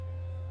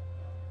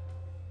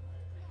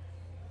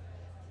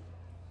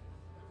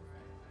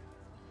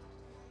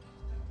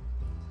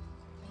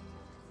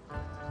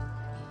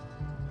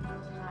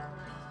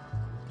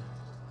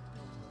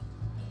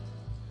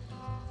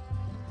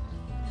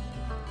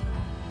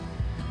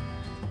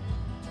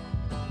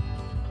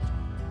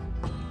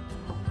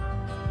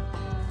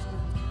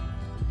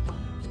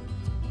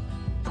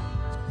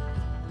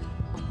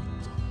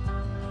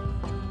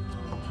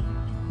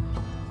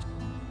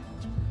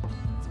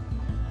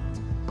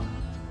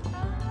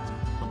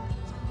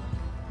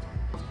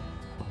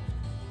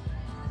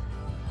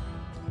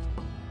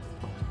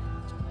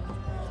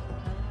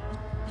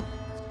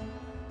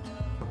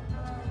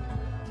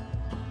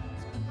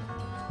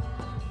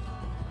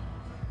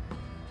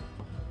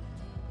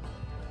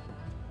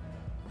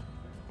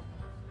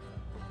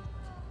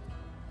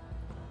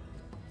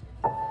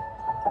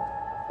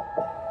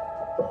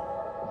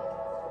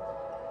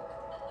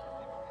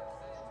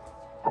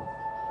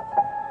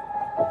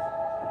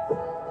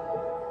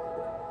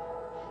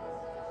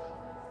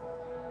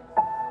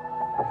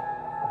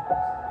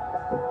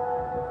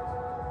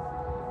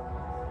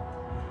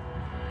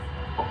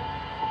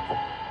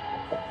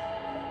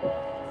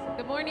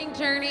morning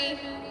journey.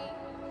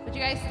 Would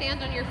you guys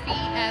stand on your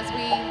feet as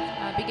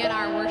we begin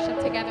our worship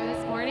together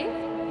this morning?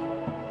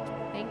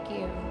 Thank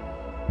you.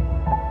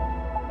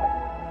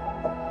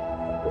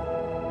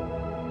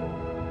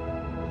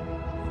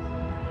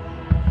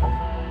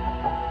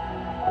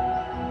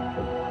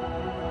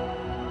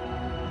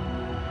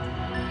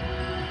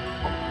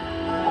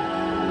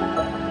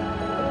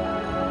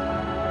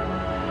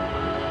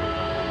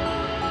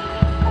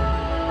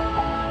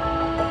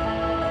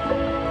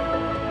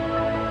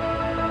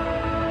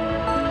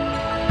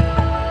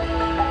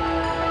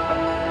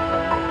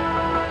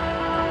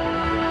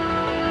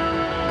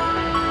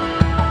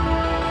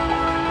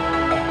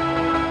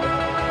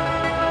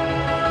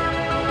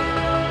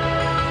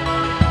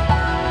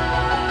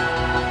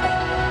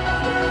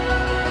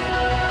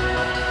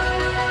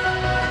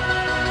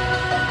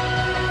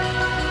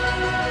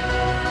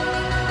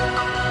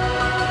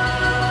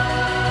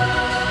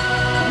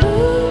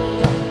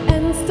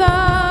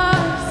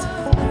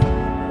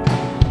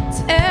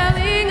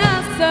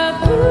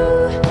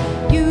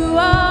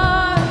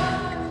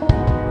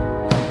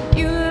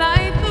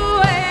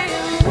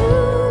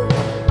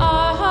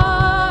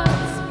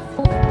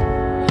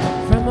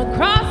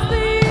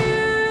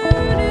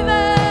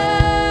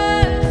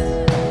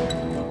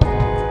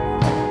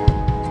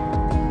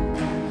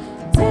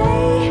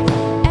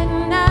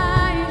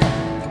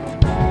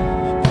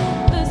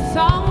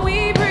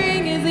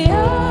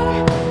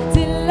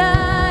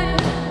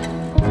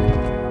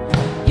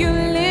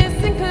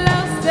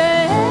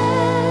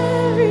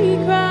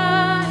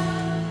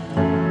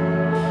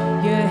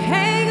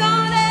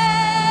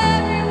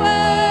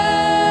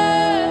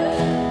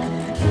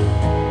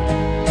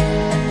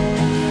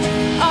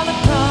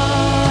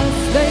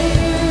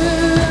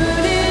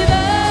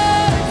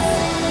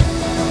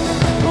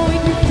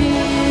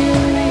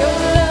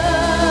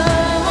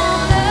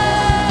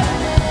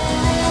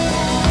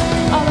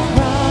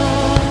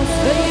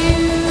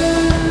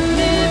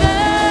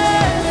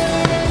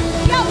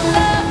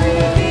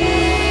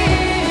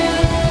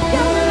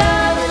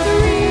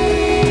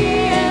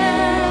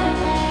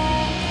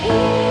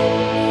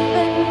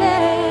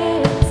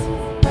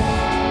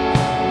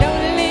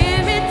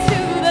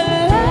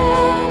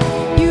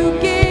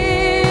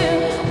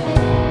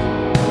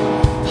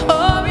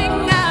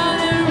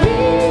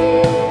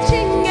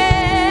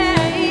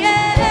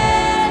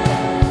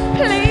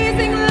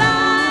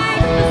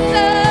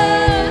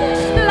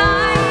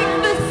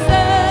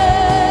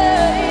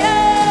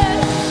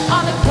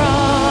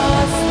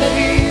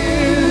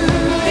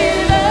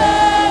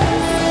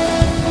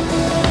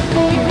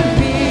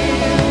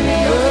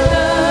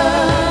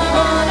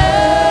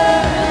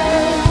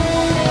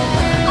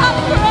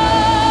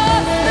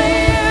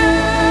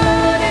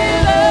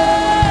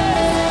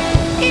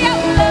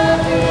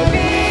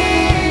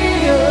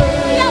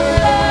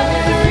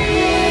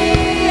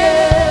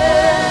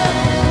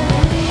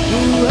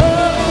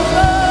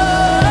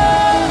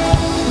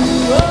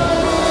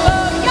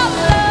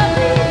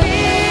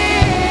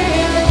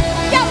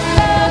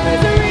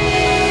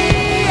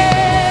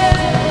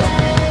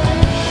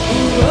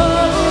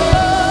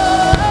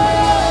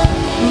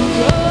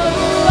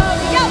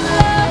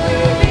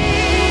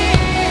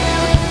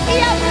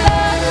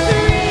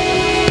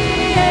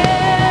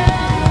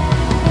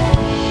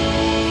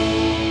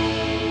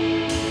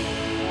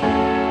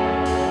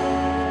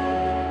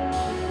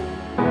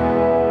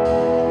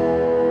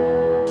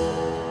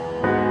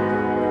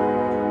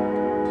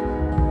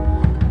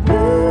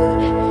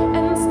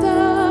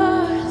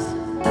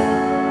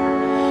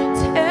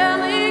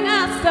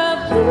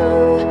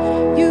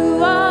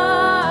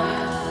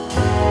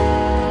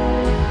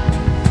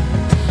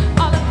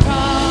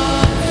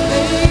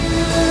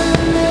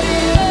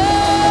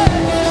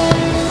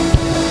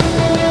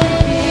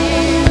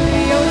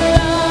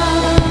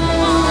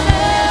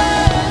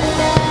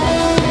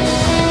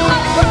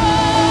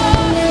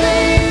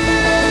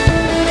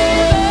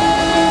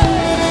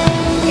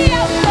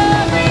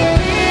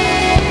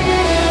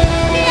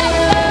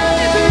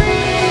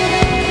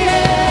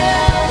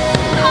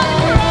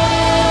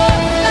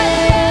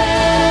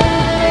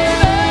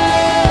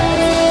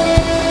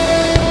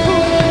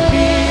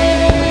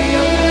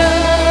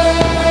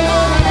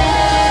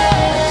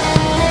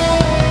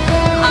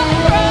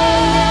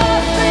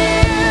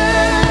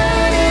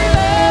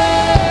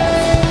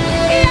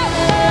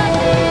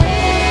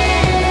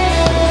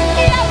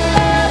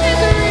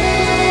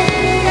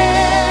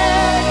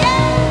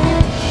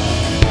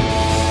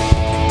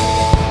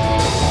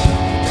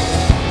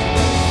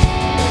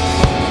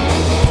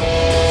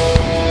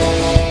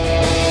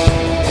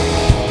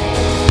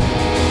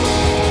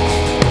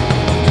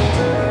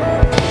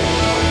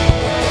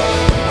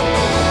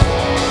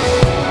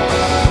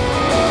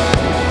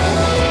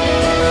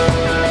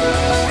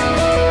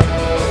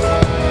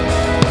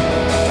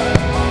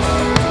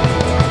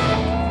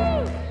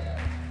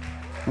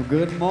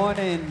 Good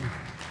morning.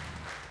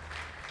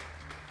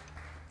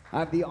 I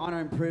have the honor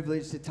and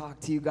privilege to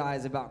talk to you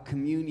guys about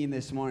communion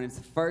this morning. It's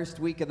the first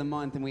week of the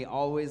month, and we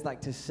always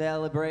like to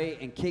celebrate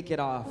and kick it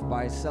off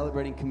by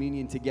celebrating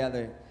communion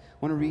together.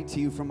 want to read to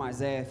you from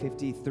Isaiah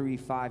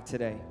 53:5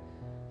 today.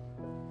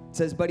 It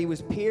says, "But he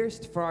was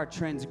pierced for our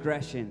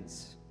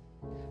transgressions.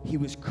 He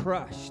was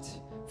crushed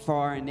for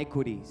our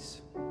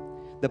iniquities.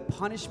 The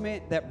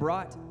punishment that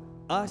brought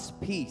us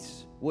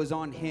peace was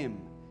on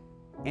him,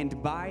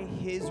 and by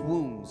his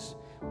wounds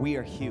we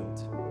are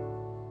healed."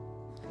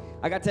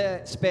 I got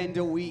to spend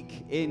a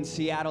week in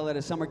Seattle at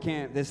a summer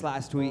camp this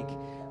last week.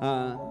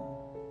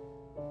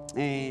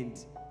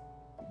 And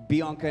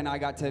Bianca and I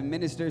got to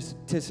minister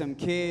to some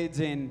kids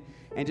and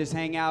just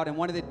hang out. And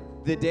one of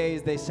the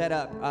days they set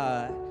up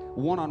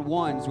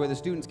one-on-ones where the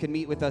students could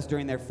meet with us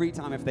during their free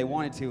time if they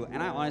wanted to.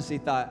 And I honestly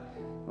thought,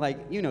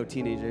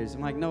 teenagers,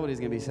 I'm like, nobody's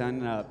going to be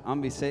signing up. I'm going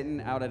to be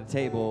sitting out at a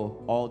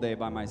table all day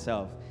by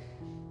myself.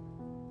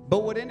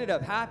 But what ended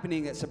up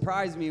happening that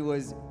surprised me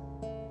was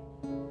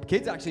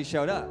kids actually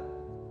showed up.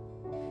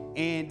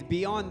 And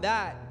beyond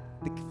that,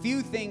 the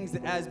few things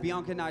that, as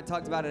Bianca and I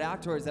talked about it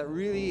afterwards, that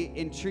really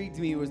intrigued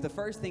me was the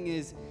first thing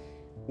is,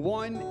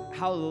 one,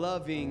 how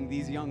loving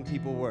these young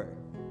people were.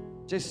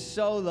 Just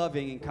so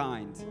loving and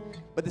kind.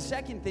 But the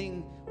second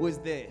thing was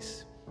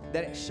this,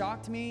 that it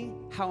shocked me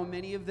how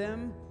many of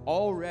them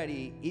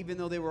already, even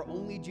though they were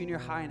only junior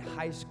high and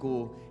high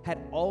school, had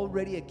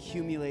already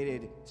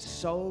accumulated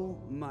so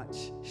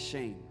much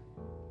shame,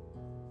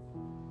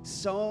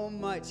 so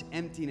much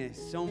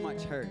emptiness, so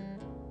much hurt.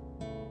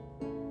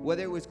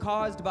 Whether it was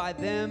caused by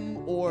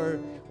them or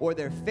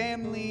their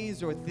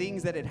families or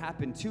things that had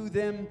happened to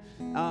them.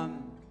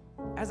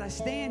 As I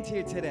stand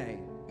here today,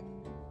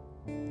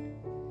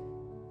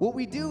 what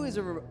we do is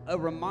a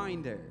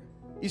reminder.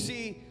 You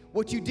see,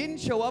 what you didn't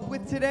show up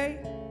with today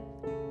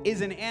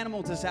is an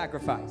animal to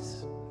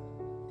sacrifice.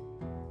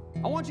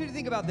 I want you to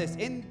think about this.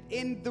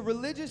 In the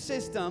religious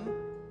system,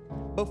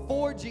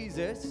 before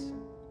Jesus,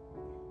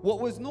 what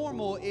was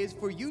normal is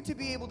for you to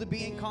be able to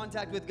be in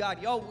contact with God.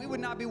 We would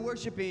not be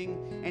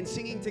worshiping and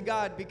singing to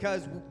God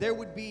because there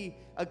would be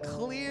a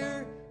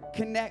clear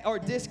connect or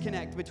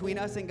disconnect between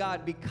us and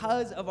God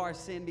because of our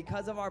sin,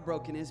 because of our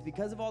brokenness,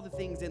 because of all the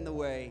things in the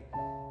way.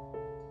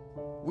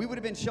 We would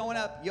have been showing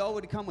up, y'all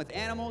would have come with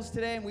animals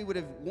today, and we would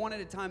have one at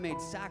a time made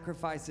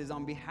sacrifices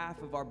on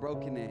behalf of our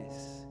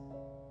brokenness.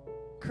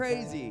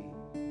 Crazy.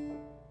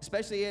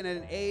 Especially in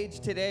an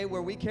age today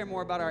where we care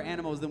more about our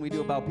animals than we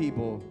do about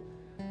people.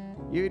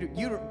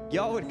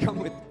 Y'all would come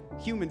with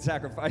human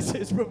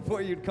sacrifices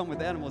before you'd come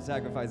with animal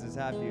sacrifices,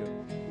 have you?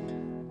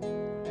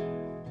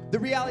 The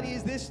reality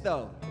is this,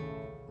 though.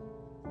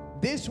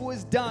 This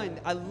was done.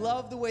 I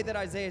love the way that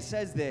Isaiah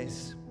says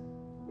this.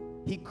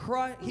 He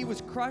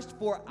was crushed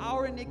for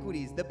our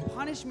iniquities. The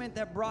punishment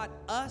that brought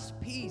us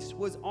peace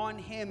was on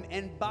him,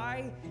 and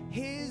by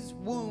his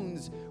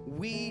wounds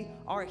we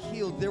are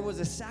healed. There was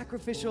a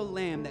sacrificial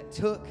lamb that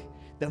took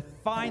the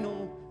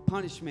final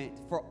punishment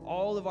for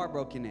all of our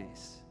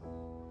brokenness.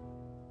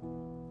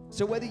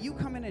 So whether you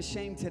come in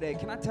ashamed today,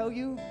 can I tell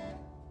you,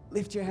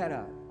 lift your head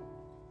up.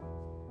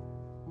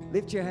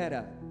 Lift your head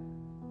up.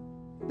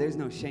 There's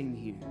no shame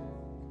here.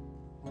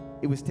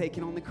 It was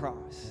taken on the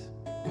cross.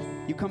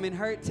 You come in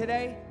hurt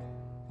today,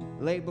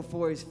 lay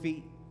before his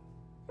feet.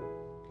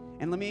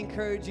 And let me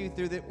encourage you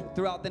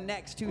throughout the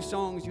next two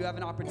songs, you have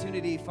an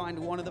opportunity to find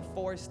one of the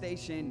 4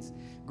 stations,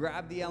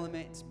 grab the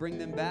elements, bring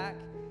them back.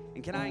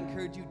 And can I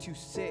encourage you to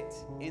sit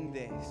in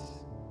this?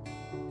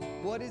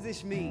 What does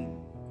this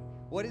mean?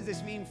 What does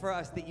this mean for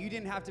us? That you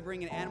didn't have to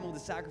bring an animal to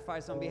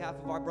sacrifice on behalf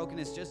of our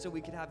brokenness just so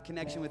we could have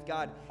connection with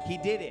God. He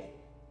did it.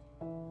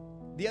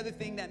 The other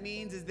thing that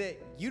means is that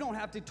you don't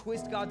have to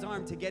twist God's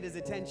arm to get his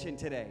attention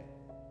today.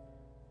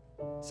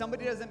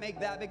 Somebody doesn't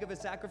make that big of a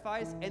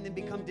sacrifice and then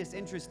become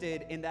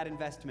disinterested in that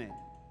investment.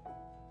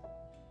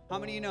 How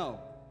many of you know?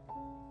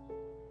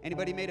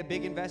 Anybody made a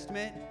big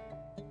investment?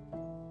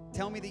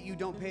 Tell me that you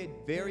don't pay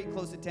very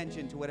close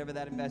attention to whatever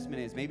that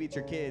investment is. Maybe it's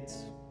your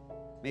kids.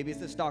 Maybe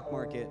it's the stock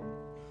market.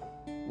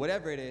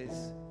 Whatever it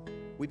is,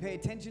 we pay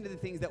attention to the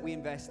things that we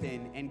invest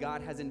in, and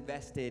God has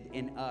invested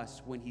in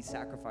us when he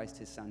sacrificed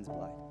his son's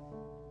blood.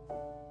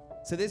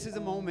 So this is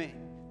a moment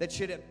that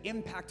should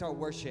impact our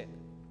worship.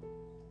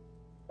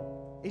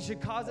 It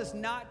should cause us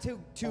not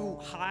to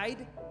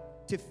hide,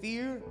 to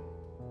fear,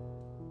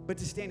 but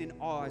to stand in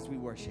awe as we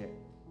worship.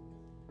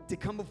 To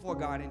come before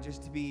God and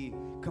just to be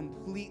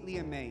completely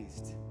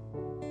amazed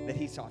that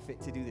he saw fit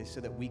to do this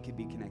so that we could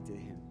be connected to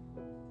him.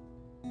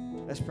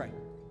 Let's pray.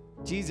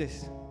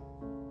 Jesus,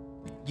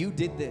 you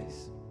did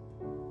this.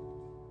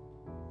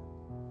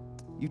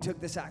 You took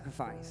the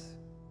sacrifice.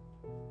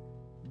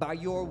 By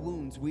your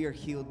wounds, we are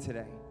healed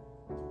today.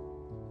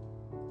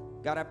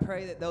 God, I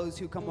pray that those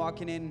who come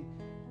walking in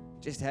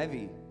just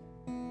heavy,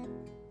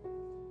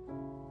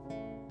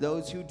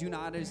 those who do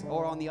not,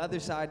 or on the other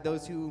side,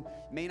 those who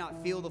may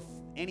not feel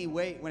any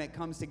weight when it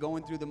comes to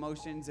going through the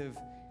motions of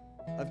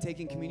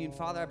taking communion.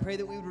 Father, I pray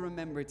that we would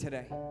remember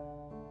today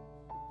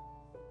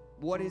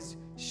what has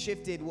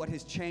shifted, what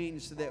has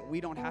changed, so that we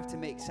don't have to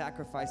make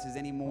sacrifices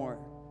anymore.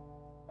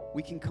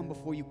 We can come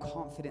before you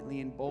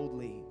confidently and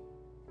boldly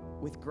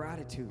with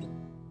gratitude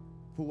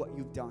for what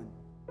you've done.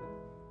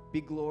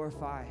 Be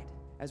glorified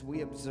as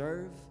we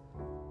observe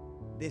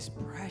this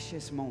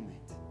precious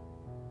moment.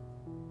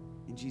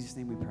 In Jesus'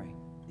 name we pray.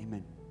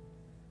 Amen.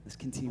 Let's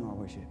continue our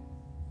worship.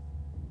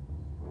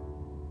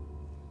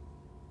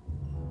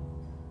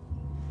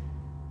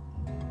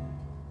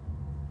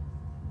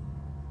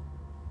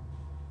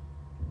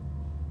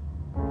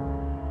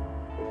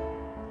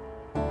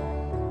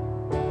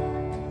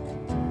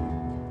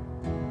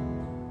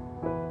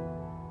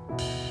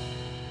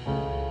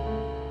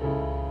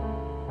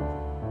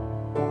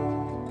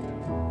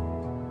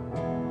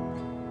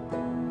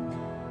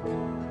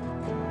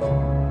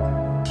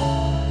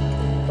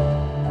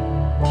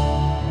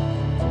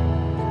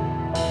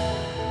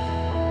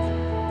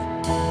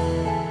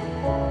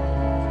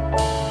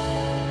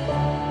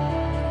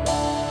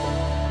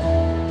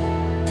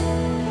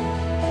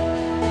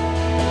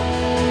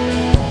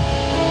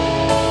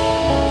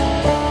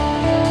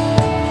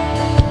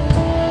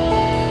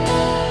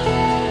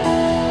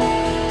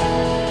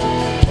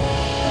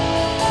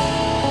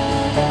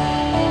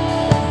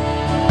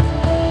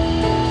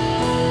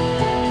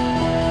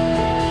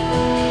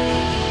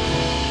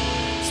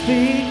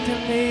 Speak to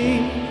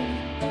me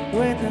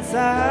when the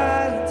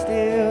silence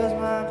steals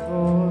my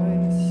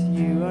voice.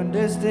 You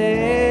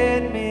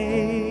understand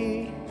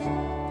me.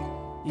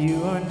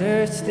 You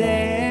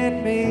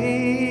understand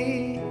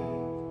me.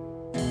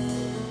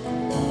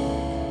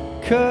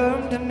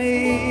 Come to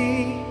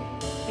me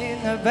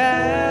in the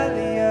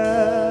valley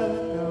of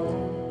the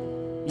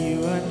unknown.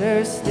 You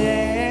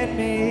understand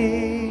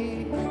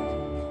me.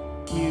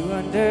 You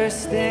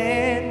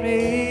understand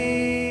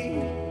me.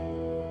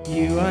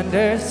 You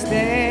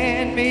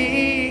understand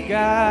me,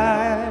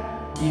 God.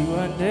 You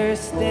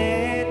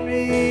understand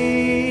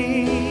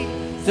me.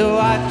 So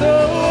I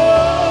throw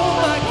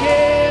all my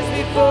cares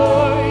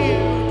before you.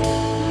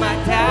 My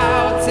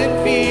doubts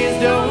and fears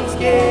don't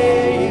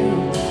scare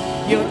you.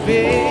 You're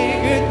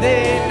bigger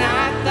than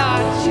I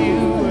thought you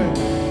were.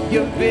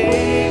 You're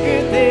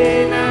bigger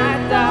than I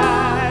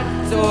thought.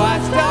 So I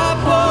stop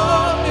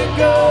all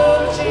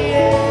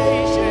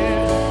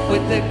negotiations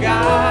with the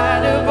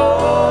God of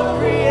all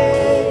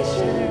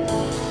creation.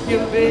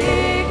 You're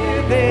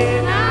bigger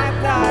than I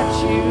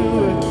thought you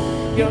were.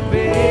 You're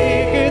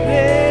bigger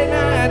than I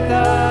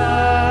thought.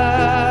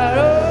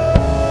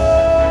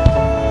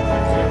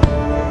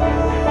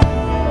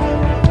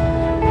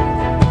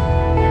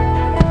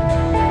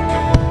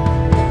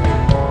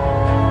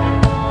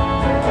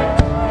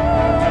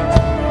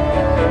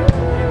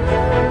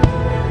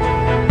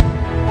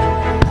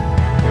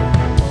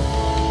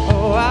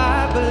 Oh,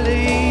 I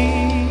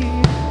believe,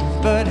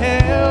 but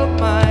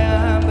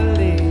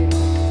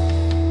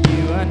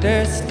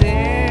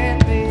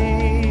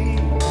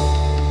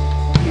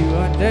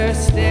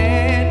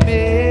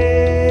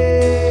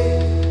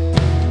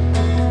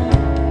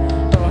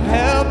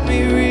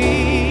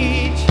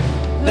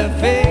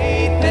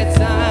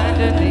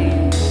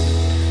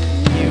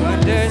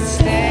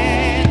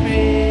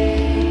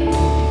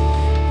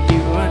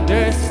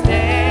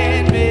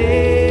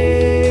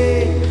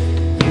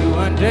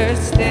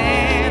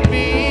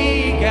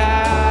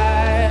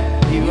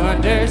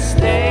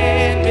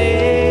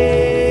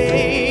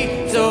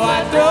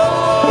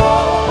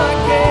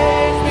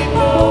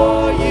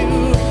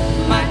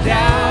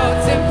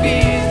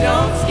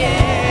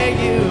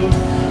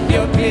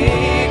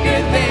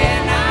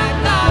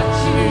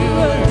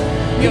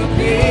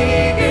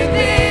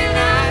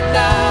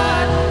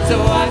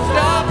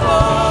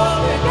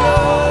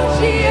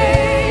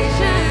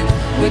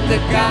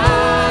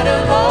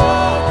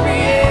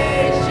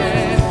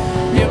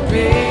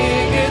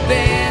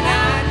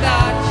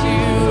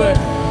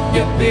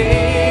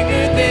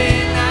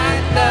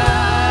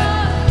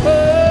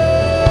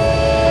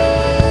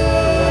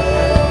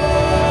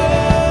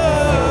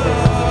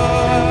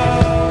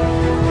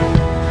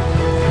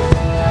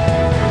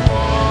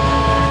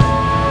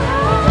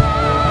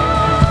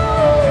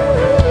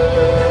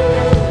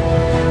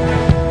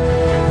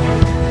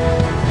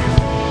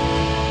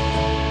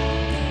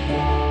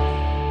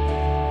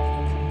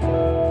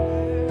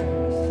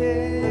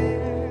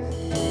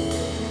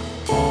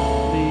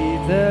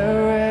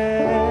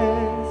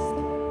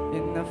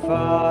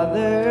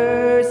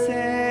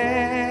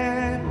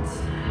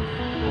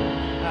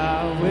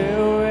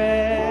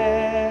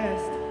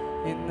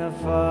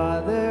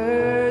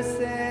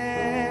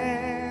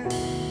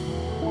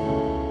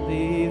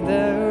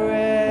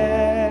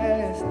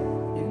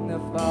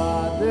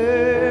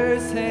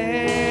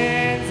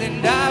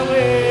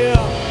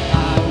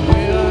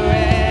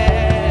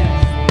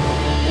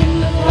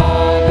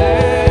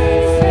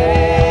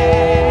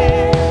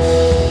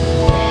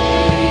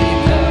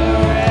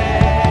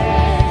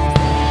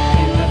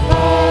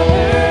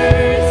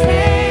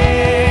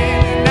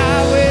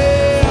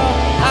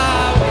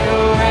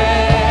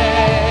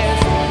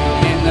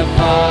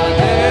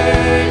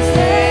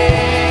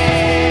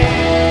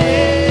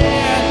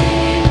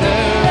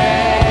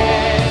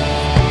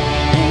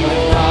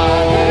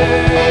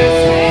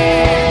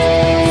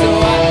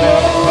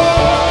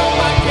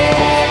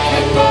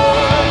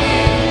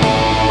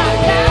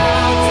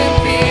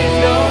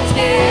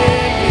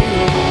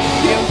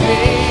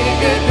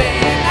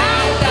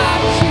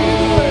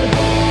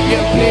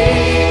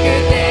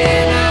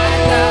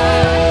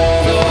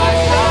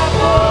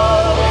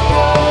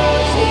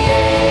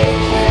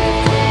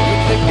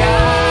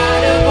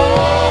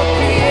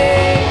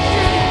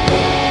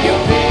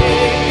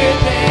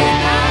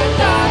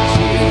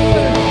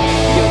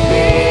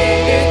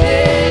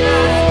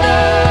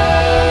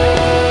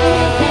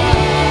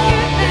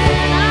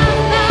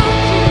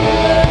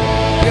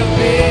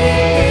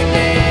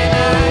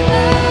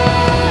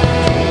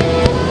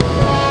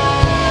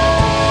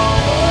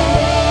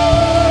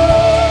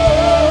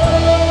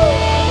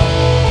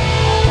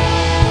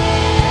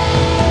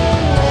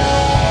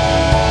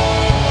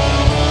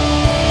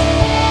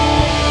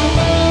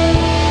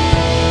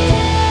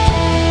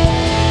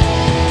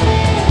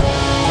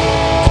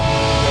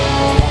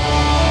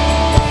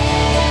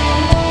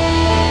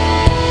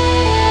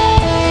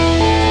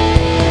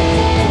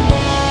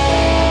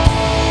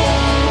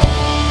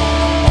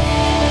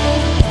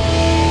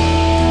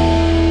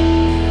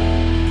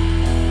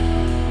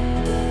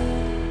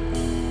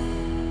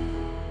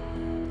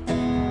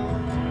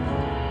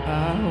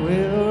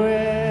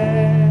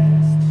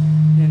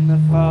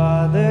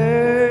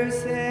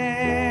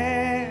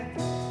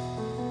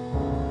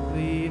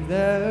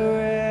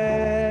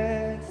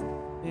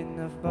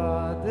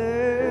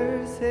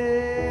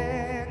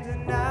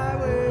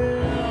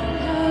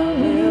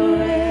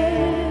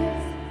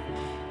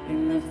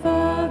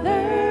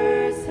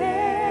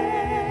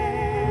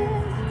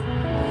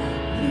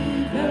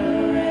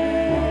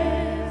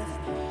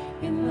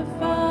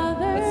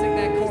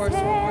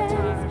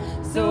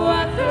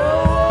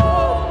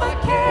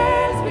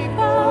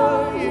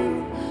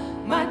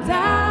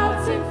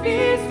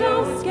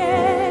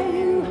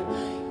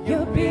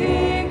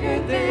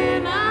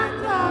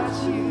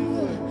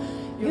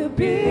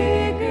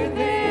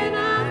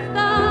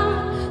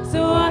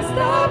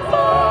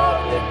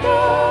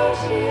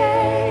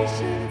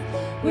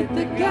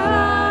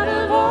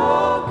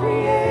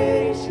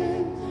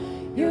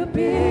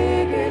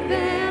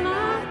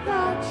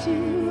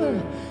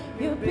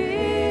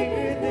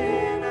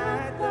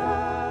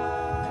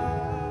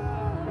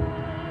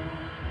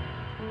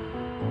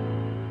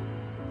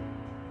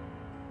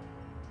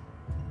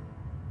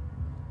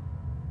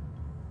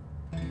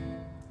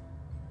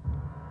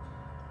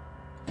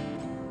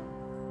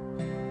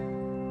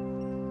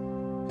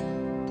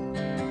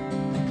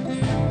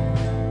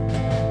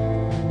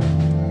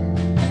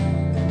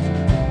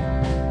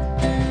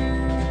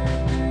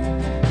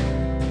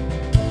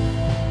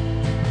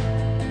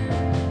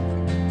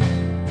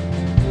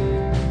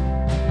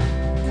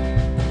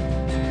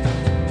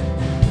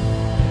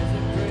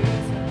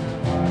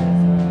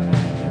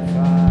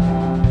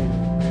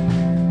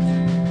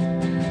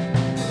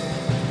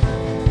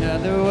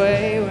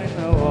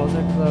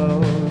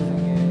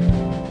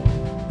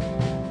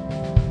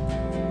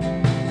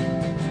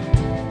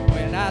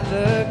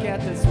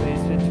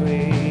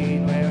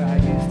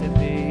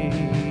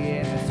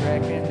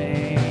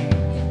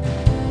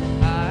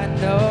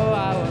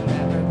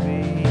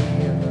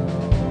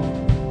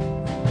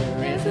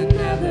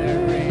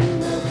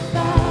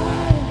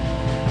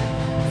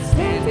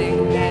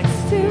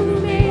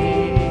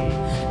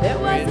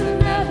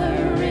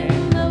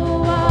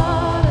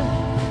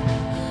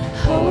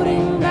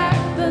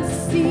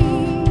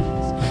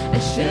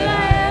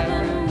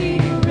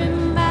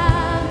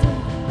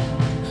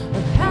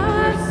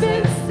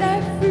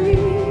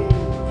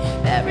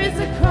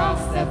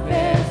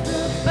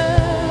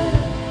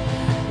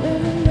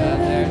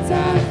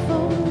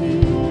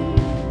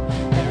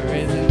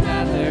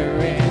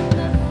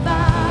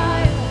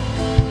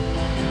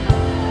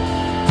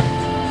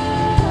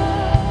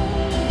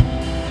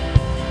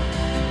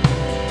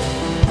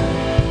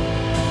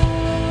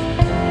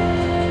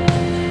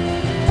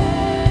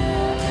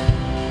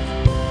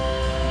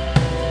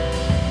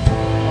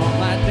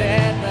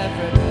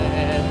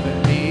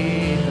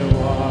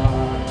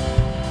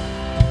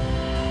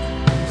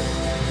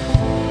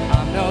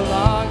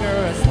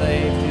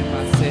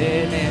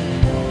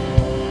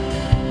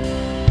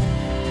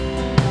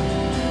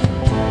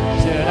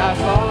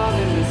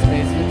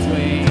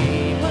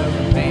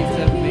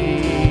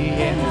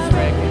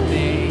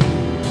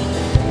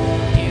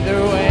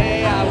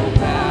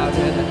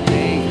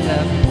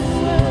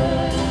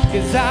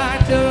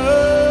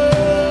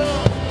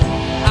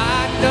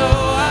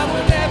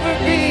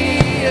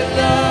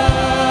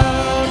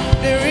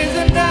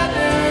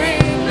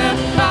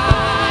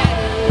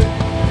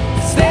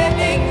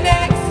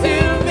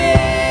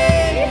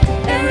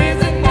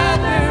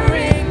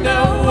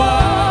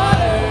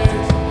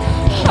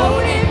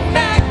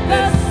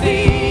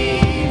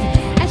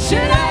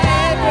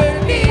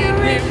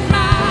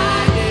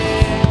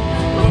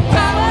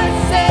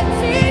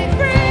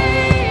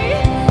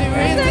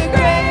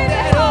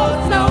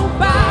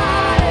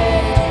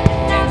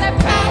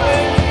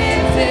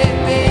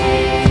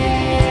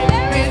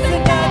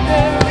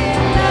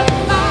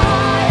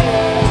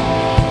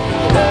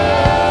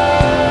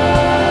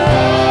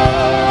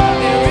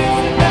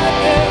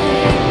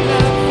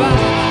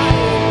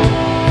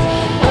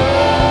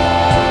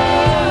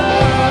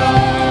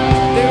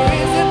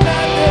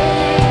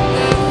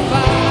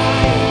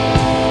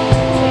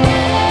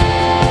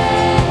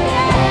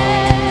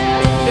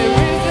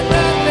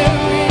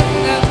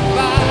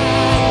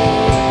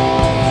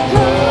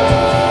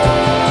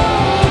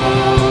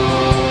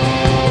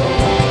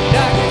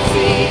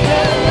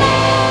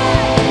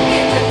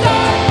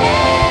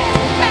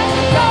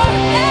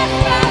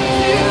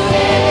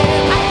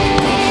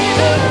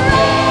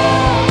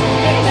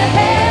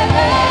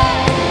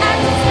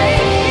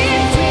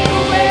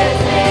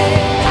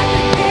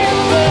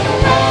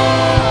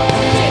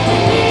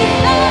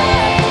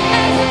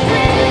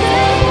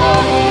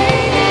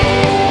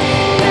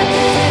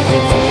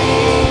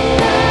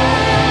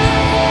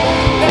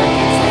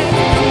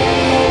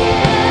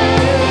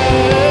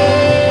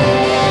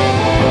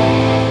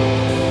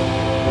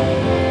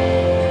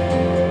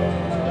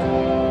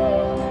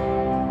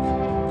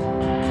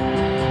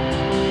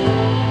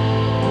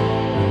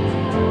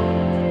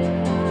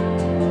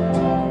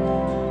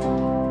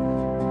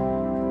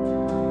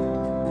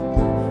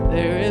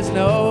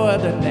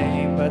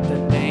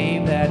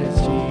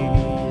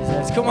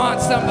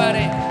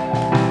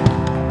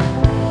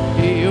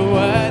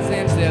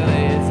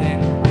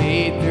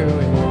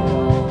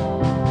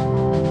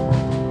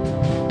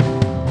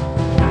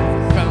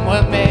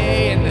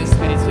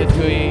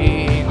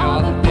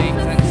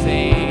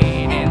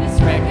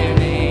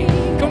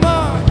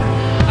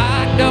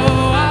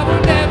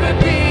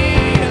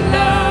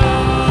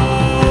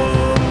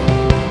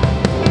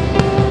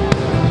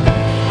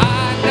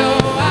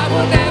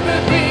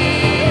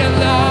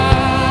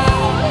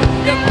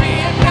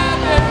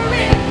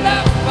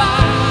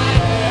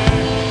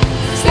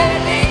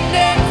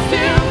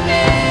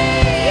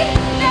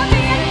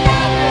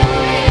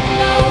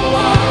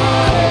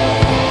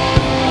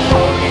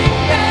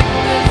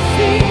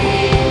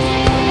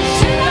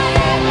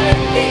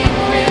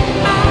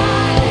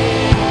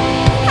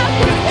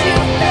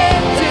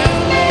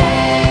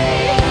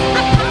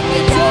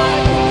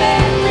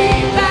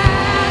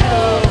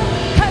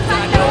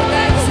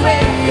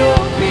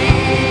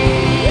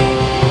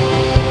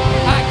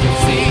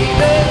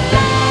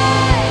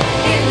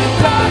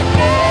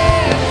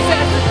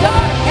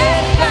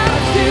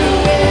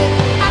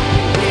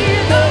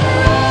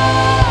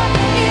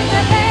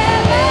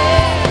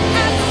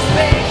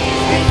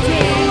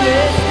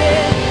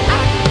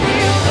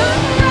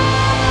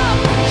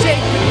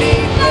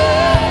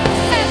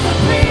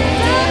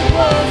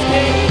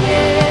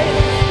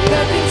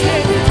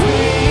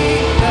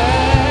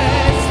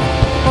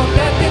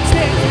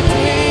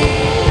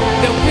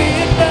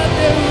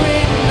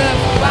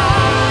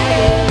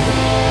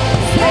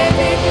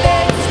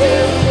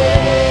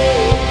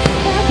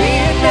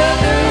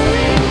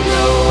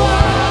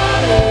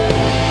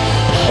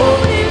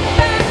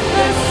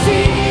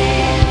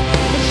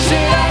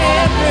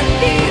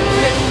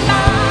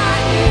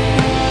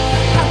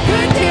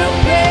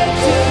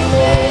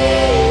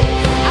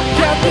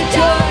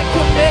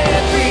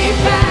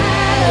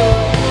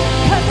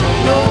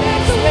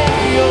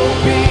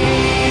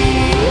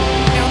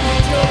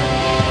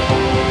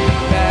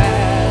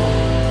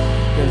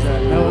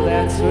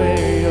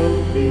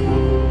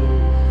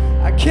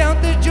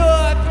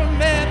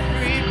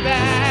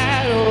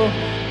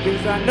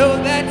 'cause I know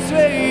that's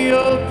where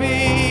you'll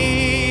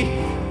be.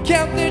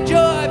 Count the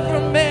joy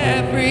from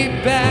every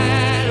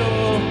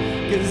battle,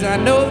 'cause I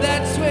know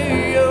that's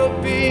where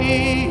you'll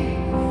be.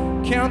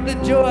 Count the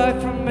joy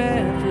from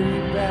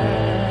every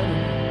battle,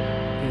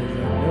 'cause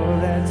I know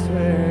that's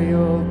where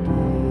you'll be.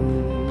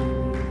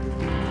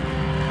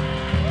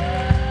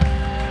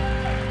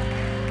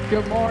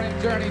 Good morning,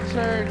 Journey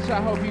Church.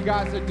 I hope you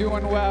guys are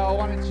doing well.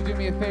 Why don't you do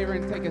me a favor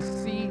and take a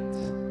seat?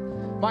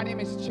 My name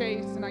is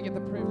Chase, and I get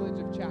the privilege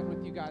of chatting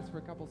with you guys for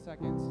a couple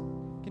seconds.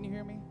 Can you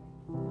hear me?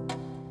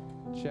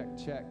 Check,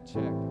 check,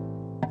 check.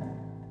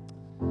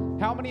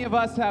 How many of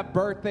us have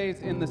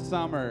birthdays in the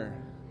summer?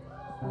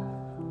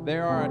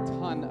 There are a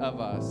ton of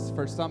us.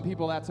 For some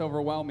people, that's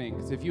overwhelming,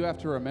 because if you have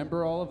to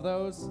remember all of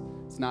those,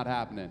 it's not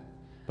happening.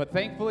 But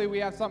thankfully, we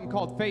have something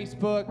called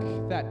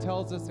Facebook that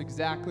tells us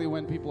exactly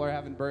when people are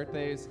having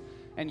birthdays.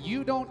 And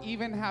you don't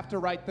even have to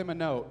write them a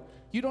note.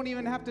 You don't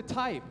even have to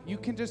type. You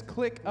can just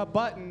click a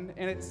button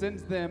and it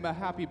sends them a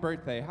happy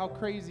birthday. How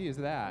crazy is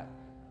that?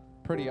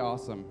 Pretty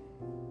awesome.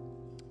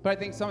 But I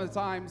think some of the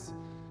times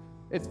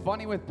it's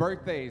funny with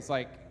birthdays.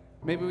 Like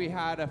maybe we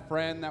had a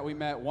friend that we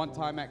met one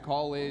time at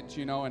college,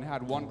 and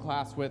had one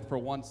class with for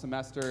one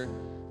semester.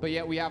 But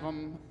yet we have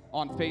them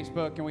on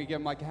Facebook and we give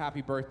them like a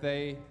happy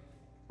birthday.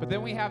 But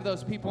then we have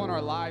those people in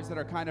our lives that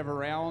are kind of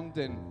around,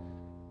 and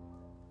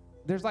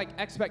there's like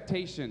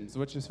expectations,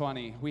 which is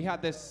funny. We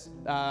had this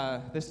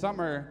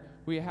summer,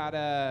 we had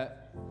a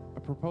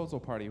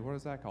proposal party. What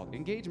is that called?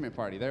 Engagement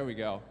party. There we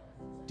go.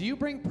 Do you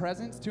bring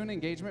presents to an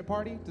engagement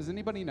party? Does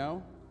anybody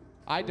know?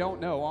 I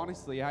don't know,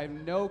 honestly. I have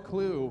no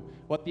clue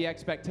what the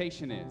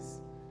expectation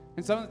is.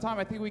 And some of the time,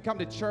 I think we come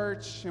to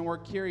church and we're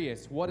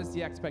curious, what is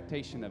the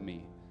expectation of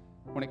me?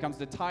 When it comes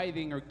to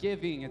tithing or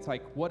giving, it's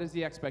like, what is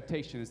the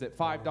expectation? Is it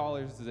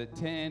 $5? Is it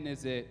 10?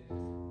 Is it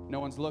no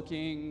one's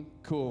looking?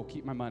 Cool,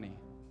 keep my money.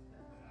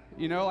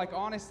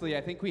 Honestly,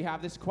 I think we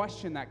have this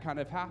question that kind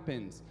of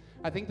happens.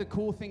 I think the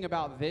cool thing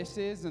about this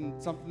is,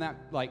 and something that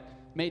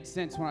made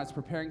sense when I was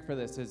preparing for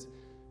this, is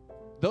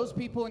those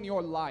people in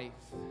your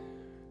life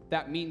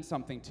that mean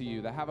something to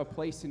you, that have a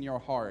place in your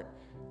heart,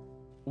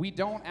 we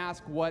don't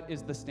ask what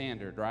is the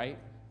standard, right?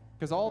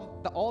 Because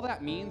all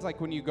that means,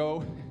 like when you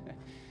go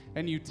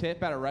and you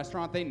tip at a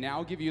restaurant, they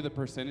now give you the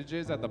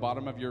percentages at the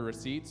bottom of your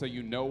receipt so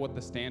you know what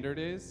the standard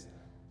is.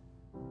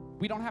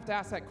 We don't have to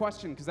ask that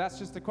question, because that's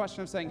just a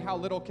question of saying, how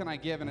little can I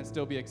give and it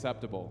still be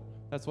acceptable?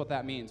 That's what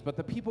that means. But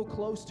the people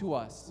close to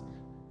us,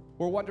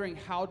 we're wondering,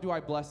 how do I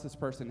bless this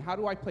person? How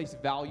do I place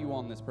value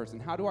on this person?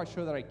 How do I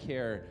show that I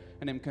care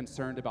and am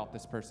concerned about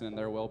this person and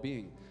their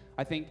well-being?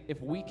 I think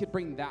if we could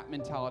bring that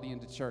mentality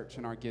into church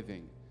and our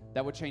giving,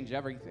 that would change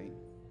everything.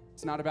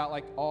 It's not about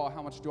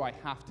how much do I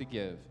have to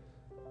give?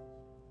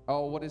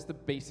 Oh, what is the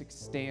basic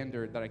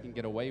standard that I can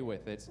get away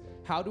with? It's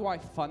how do I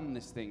fund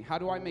this thing? How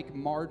do I make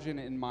margin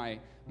in my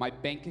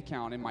bank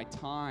account, in my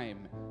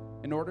time,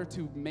 in order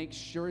to make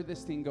sure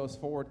this thing goes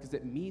forward, because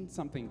it means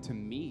something to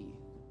me.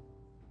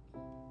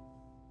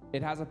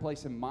 It has a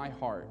place in my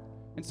heart.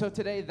 And so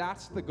today,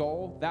 that's the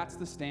goal. That's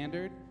the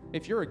standard.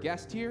 If you're a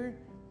guest here,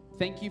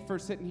 thank you for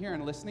sitting here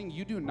and listening.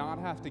 You do not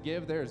have to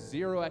give. There's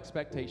zero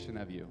expectation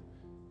of you.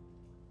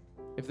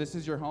 If this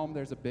is your home,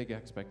 there's a big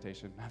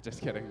expectation. I'm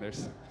just kidding.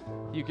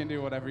 You can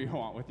do whatever you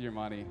want with your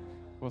money.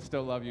 We'll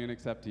still love you and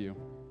accept you.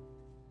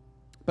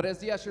 But as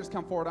the ushers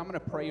come forward, I'm going to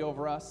pray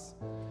over us.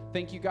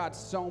 Thank you, God,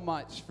 so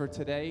much for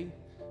today.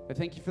 I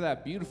thank you for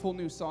that beautiful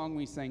new song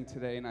we sang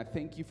today, and I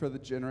thank you for the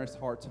generous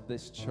hearts of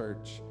this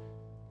church,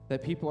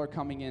 that people are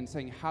coming in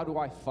saying, how do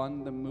I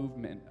fund the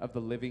movement of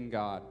the living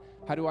God?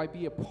 How do I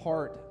be a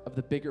part of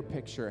the bigger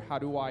picture? How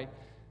do I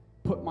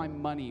put my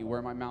money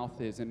where my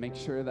mouth is and make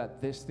sure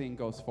that this thing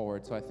goes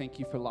forward? So I thank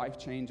you for life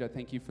change. I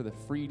thank you for the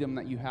freedom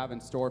that you have in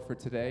store for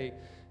today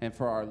and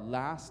for our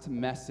last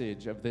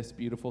message of this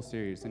beautiful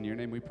series. In your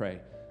name we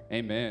pray.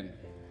 Amen.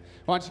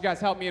 Why don't you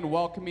guys help me in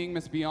welcoming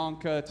Miss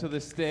Bianca to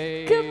the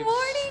stage. Good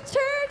morning,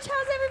 church.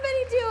 How's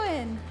everybody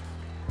doing?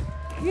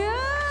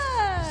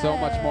 Good. So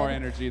much more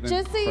energy than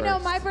Just so you know,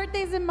 first. my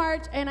birthday's in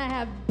March, and I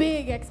have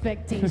big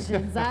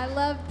expectations. I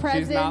love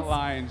presents. She's not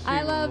lying.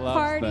 I love loves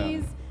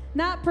parties. them.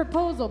 Not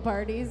proposal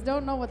parties.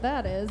 Don't know what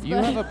that is. You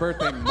but have a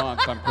birthday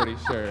month, I'm pretty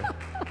sure.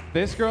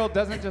 This girl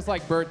doesn't just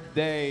like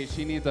birthday,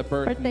 she needs a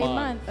birthday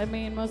month. I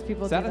mean, most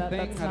people Is do that that. a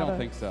thing? That's I not don't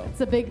think so.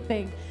 It's a big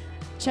thing.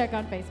 Check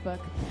on Facebook.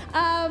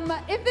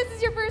 If this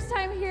is your first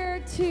time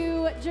here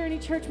to Journey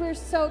Church, we're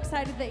so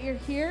excited that you're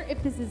here.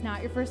 If this is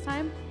not your first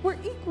time, we're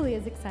equally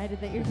as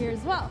excited that you're here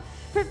as well.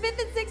 For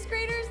 5th and 6th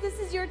graders, this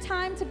is your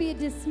time to be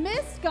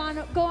dismissed. Go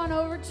on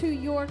over to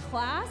your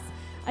class.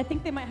 I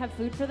think they might have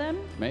food for them.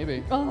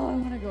 Maybe. Oh, I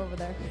want to go over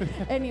there.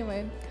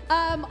 Anyway.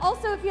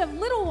 Also, if you have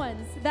little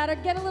ones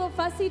that get a little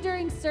fussy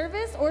during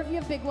service, or if you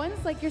have big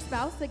ones like your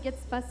spouse that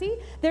gets fussy,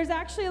 there's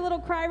actually a little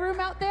cry room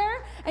out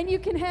there, and you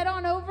can head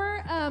on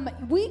over.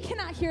 We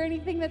cannot hear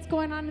anything that's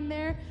going on in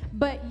there,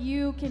 but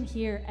you can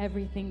hear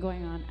everything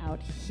going on out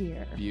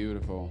here.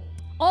 Beautiful.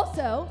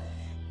 Also,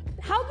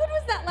 how good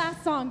was that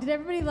last song? Did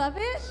everybody love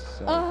it?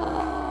 So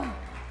Oh,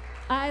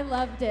 I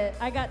loved it.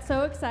 I got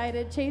so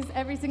excited. Chase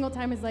every single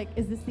time is like,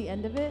 is this the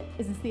end of it?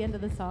 Is this the end of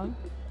the song?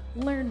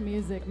 Learn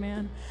music,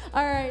 man.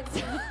 All right.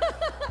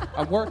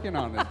 I'm working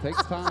on it. It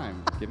takes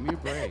time. Give me a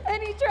break.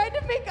 And he tried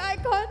to make eye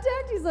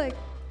contact. He's like,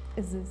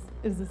 is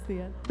this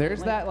the end?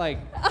 There's I'm that like,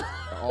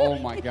 oh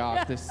my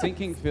gosh, the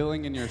sinking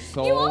feeling in your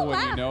soul You won't when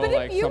laugh, you know but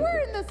like if you something. were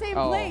in the same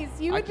Oh, place,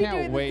 you would I be can't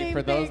doing the wait same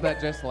for those thing.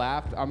 that just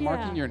laughed. I'm Yeah.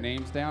 marking your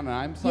names down and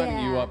I'm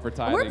signing you up for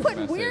tithing. We're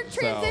putting message, weird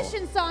so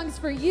transition songs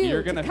for you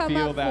You're gonna to come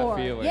feel up that for.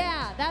 feeling.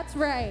 Yeah, that's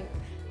right.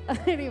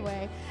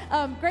 Anyway,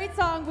 great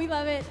song. We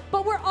love it.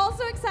 But we're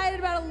also excited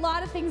about a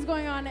lot of things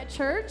going on at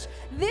church.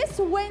 This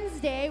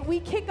Wednesday,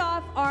 we kick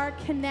off our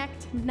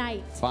Connect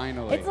Night.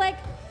 Finally. It's like,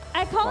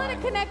 I call it a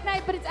Finally. Connect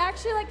Night, but it's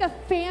actually like a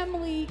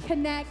family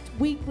Connect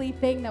weekly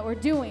thing that we're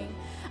doing.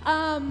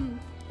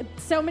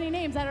 So many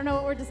names, I don't know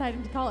what we're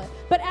deciding to call it.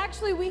 But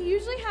actually, we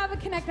usually have a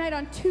Connect Night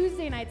on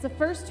Tuesday nights, the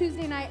first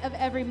Tuesday night of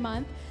every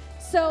month.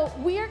 So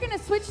we are going to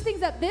switch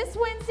things up. This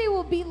Wednesday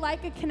will be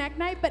like a Connect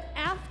Night, but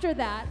after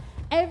that,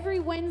 every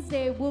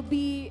Wednesday will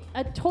be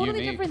a totally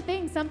Unique. different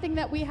thing, something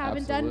that we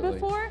haven't done Absolutely.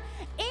 before.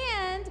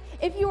 And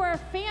if you are a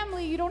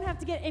family, you don't have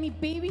to get any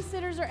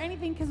babysitters or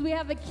anything because we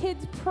have a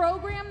kids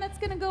program that's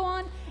going to go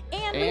on.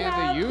 And we And the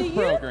have youth the youth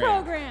program.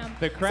 program.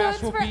 The crash so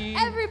it's will for be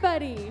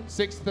everybody.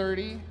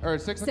 6:30 or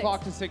 6 Six.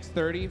 o'clock to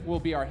 6:30 will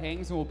be our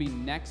hangs and we'll be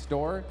next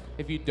door.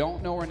 If you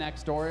don't know where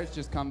next door is,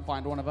 just come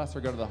find one of us or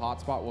go to the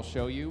hotspot. We'll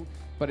show you.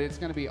 But it's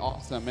going to be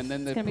awesome. And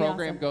then the gonna be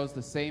program awesome. goes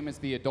the same as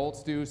the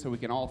adults do, so we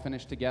can all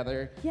finish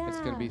together. Yeah. It's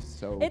going to be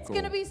so It's cool.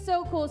 going to be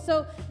so cool.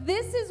 So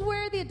this is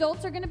where the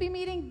adults are going to be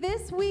meeting.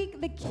 This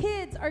week, the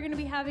kids are going to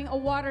be having a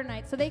water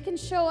night. So they can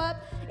show up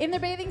in their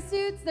bathing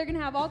suits. They're going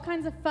to have all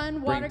kinds of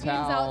fun water games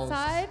towels.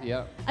 outside.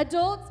 Yep.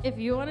 Adults, if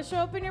you want to show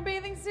up in your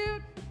bathing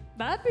suit,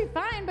 that'd be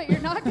fine, but you're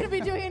not going to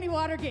be doing any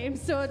water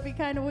games, so it'd be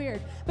kind of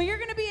weird. But you're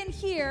going to be in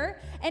here,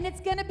 and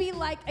it's going to be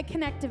like a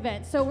Connect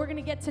event. So we're going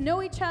to get to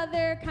know each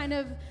other, kind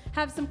of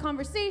have some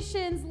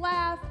conversations,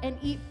 laugh, and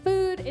eat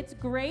food. It's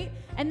great.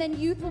 And then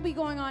youth will be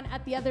going on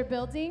at the other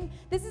building.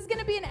 This is going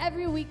to be an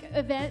every week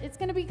event. It's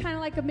going to be kind of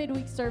like a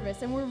midweek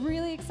service, and we're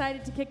really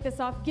excited to kick this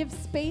off, give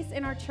space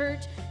in our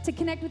church to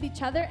connect with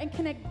each other and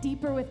connect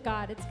deeper with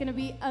God. It's going to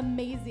be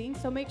amazing,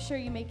 so make sure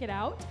you make it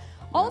out.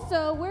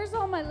 Also, where's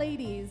all my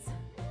ladies?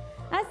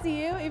 I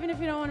see you, even if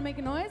you don't want to make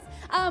a noise.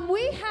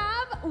 We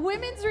have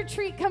Women's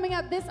Retreat coming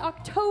up this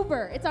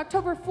October. It's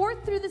October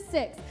 4th through the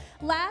 6th.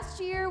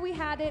 Last year we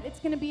had it. It's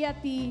going to be at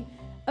the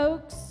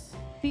Oaks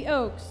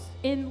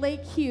in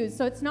Lake Hughes.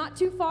 So it's not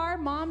too far.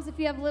 Moms, if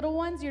you have little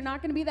ones, you're not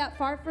going to be that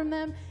far from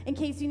them in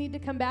case you need to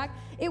come back.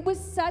 It was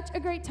such a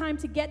great time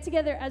to get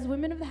together as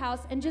women of the house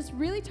and just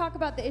really talk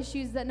about the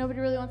issues that nobody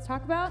really wants to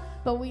talk about,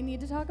 but we need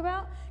to talk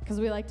about because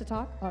we like to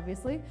talk,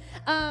 obviously.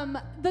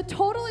 The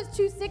total is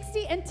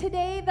 $260, and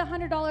today the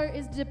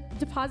 $100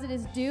 deposit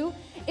is due.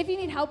 If you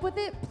need help with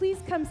it, please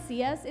come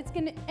see us.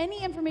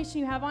 Any information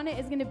you have on it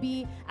is going to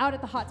be out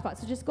at the hotspot.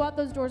 So just go out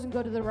those doors and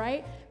go to the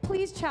right.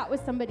 Please chat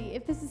with somebody.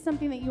 If this is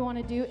something that you want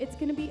to do, it's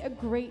going to be a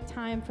great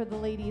time for the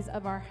ladies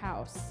of our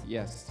house.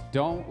 Yes,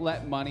 don't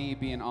let money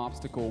be an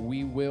obstacle.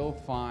 We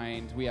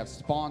have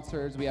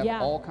sponsors, we have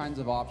Yeah. all kinds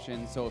of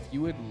options. So if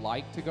you would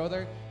like to go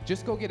there,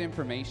 just go get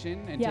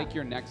information and Yeah. take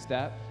your next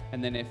step.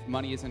 And then if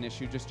money is an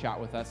issue, just chat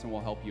with us and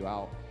we'll help you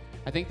out.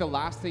 I think the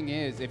last thing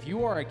is, if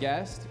you are a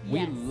guest, we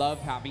Yes. love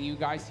having you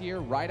guys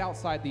here. Right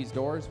outside these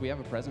doors, we have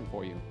a present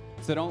for you.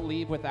 So don't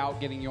leave without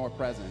getting your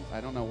present. I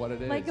don't know what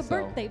it is. Like a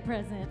so- birthday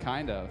present.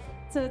 Kind of.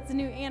 So it's a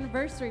new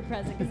anniversary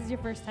present because it's your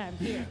first time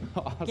here.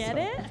 Awesome. Get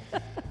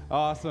it?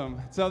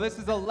 Awesome. So this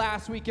is the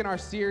last week in our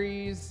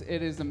series.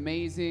 It is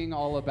amazing,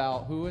 all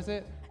about, who is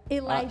it?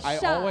 Elisha. I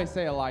always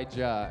say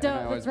Elijah, and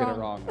I always that's get it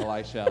wrong. wrong.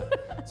 Elisha.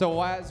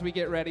 So as we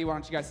get ready, why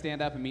don't you guys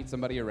stand up and meet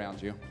somebody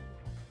around you?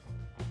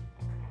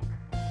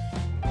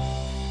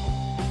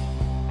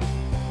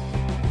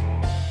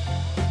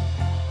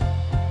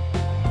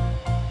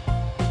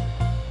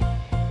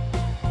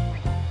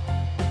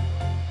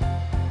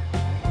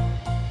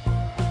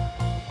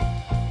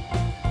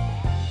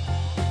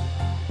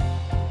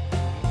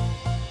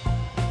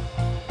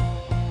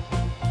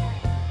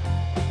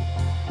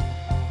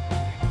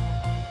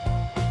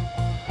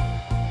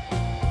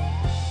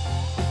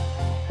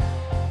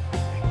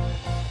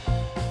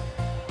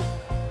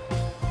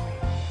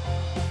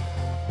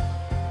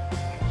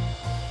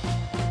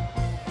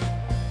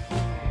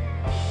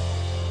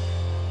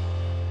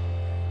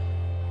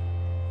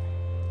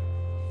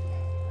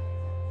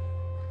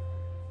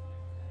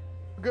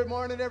 Good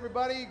morning,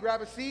 everybody.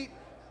 Grab a seat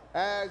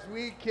as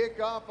we kick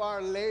off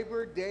our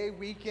Labor Day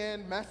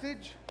weekend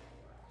message.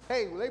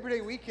 Hey, Labor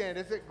Day weekend,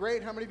 is it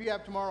great? How many of you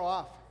have tomorrow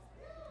off?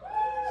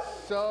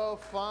 So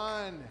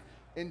fun.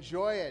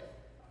 Enjoy it.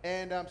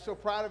 And I'm so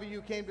proud of you.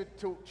 You came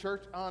to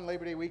church on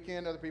Labor Day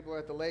weekend. Other people are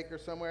at the lake or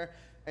somewhere,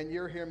 and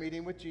you're here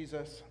meeting with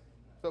Jesus.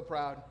 So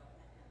proud.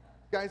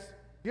 Guys,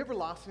 have you ever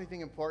lost anything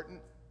important?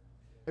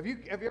 Have you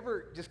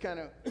ever just kind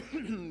of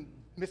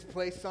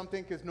misplaced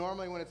something? Because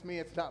normally when it's me,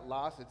 it's not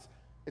lost,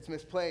 it's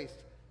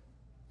misplaced.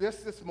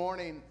 Just this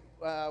morning,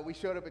 we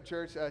showed up at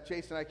church.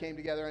 Chase and I came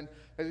together, and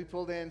as we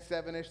pulled in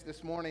 7-ish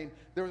this morning,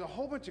 there was a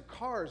whole bunch of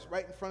cars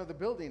right in front of the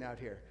building out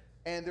here.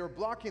 And they were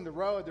blocking the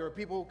road. There were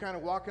people kind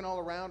of walking all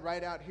around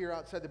right out here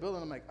outside the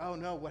building. I'm like, oh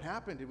no, what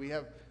happened?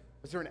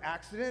 Was there an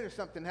accident or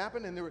something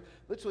happened? And there were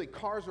literally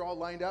cars are all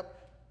lined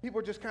up. People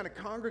were just kind of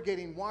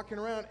congregating, walking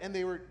around, and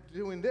they were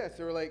doing this.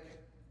 They were like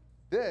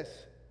this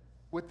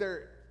with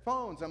their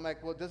phones. I'm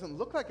like, well, it doesn't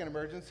look like an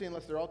emergency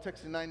unless they're all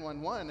texting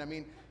 911. I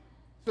mean,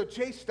 so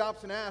Chase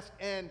stops and asks,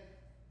 and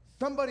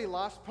somebody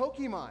lost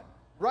Pokemon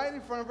right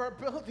in front of our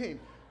building.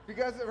 You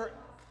guys ever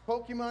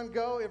Pokemon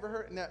Go? Ever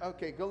heard? No,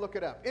 okay, go look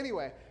it up.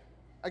 Anyway,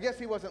 I guess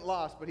he wasn't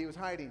lost, but he was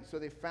hiding, so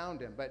they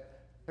found him.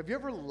 But have you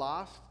ever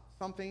lost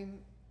something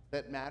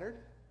that mattered?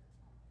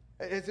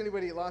 Has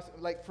anybody lost?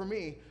 Like for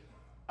me,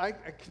 I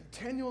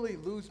continually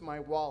lose my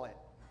wallet.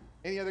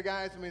 Any other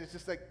guys? I mean, it's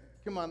just like,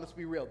 come on, let's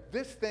be real.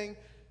 This thing,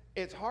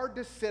 it's hard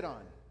to sit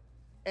on.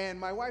 And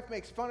my wife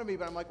makes fun of me,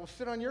 but I'm like, well,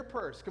 sit on your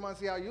purse. Come on,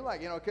 see how you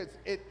like, because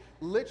it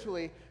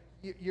literally,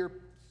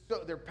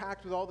 they're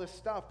packed with all this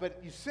stuff, but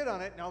you sit on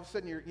it, and all of a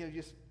sudden you're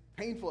just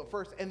painful at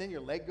first, and then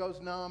your leg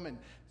goes numb. And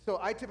so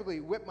I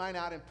typically whip mine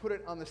out and put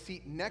it on the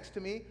seat next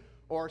to me,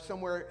 or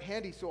somewhere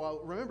handy so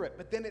I'll remember it.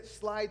 But then it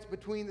slides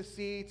between the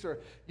seats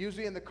or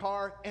usually in the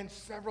car. And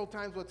several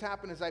times what's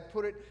happened is I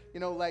put it,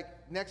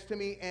 like next to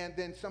me, and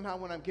then somehow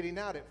when I'm getting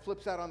out, it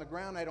flips out on the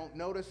ground. I don't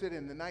notice it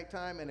in the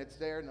nighttime, and it's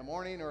there in the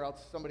morning, or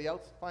else somebody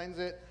else finds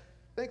it.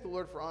 Thank the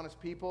Lord for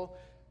honest people.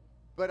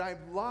 But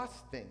I've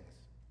lost things.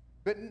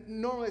 But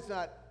normally it's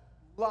not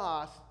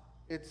lost,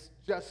 it's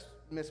just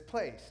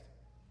misplaced.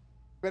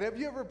 But have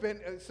you ever been,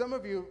 some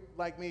of you,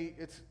 like me,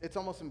 it's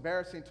almost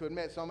embarrassing to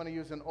admit, so I'm going to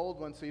use an old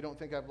one so you don't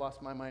think I've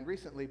lost my mind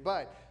recently.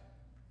 But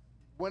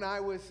when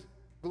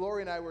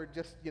Gloria and I were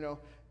just,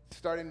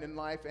 starting in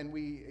life, and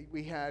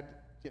we had,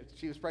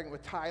 she was pregnant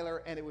with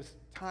Tyler, and it was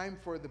time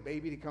for the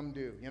baby to come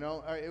due,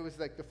 It was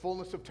like the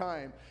fullness of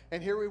time.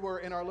 And here we were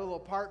in our little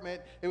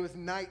apartment. It was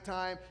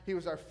nighttime. He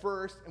was our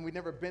first, and we'd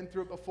never been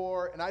through it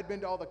before. And I'd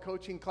been to all the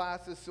coaching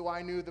classes, so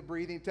I knew the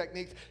breathing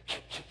techniques.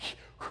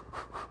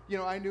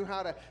 I knew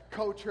how to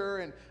coach her,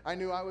 and I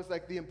knew I was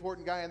like the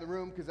important guy in the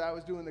room because I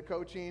was doing the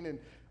coaching. And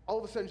all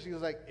of a sudden she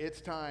was like, it's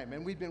time.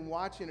 And we'd been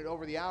watching it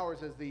over the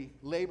hours as the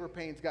labor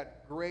pains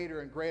got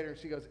greater and greater. And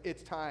she goes,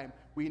 it's time.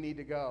 We need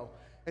to go.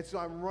 And so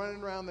I'm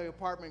running around the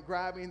apartment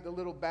grabbing the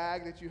little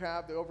bag that you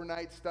have, the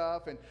overnight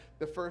stuff, and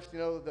the first,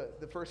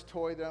 the first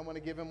toy that I want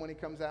to give him when he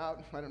comes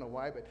out. I don't know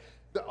why, but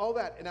all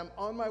that. And I'm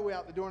on my way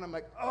out the door, and I'm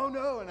like, oh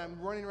no. And I'm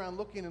running around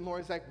looking, and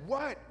Lori's like,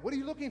 what? What are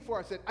you looking for?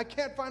 I said, I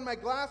can't find my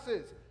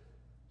glasses.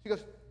 She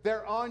goes,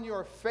 they're on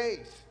your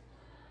face.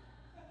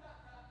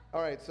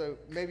 All right, so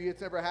maybe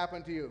it's never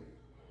happened to you.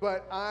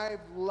 But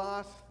I've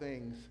lost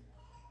things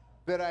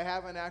that I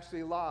haven't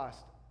actually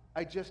lost.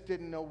 I just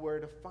didn't know where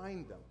to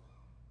find them.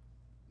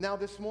 Now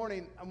this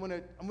morning, I'm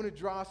gonna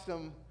draw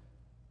some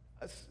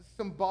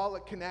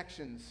symbolic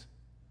connections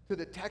to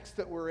the text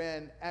that we're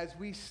in as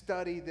we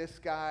study this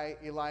guy,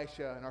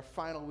 Elisha, in our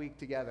final week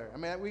together. I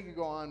mean, we could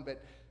go on,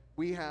 but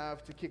we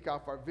have to kick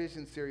off our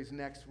vision series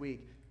next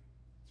week.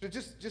 So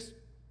just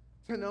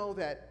to know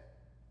that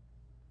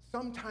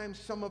sometimes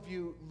some of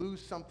you lose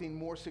something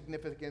more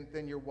significant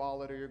than your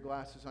wallet or your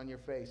glasses on your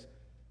face.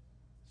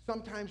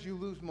 Sometimes you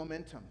lose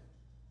momentum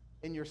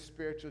in your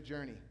spiritual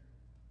journey.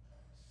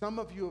 Some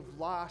of you have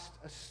lost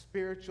a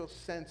spiritual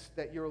sense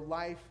that your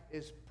life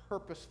is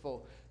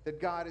purposeful,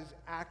 that God is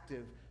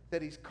active,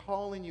 that He's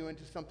calling you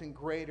into something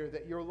greater,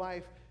 that your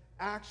life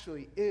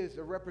actually is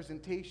a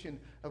representation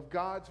of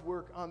God's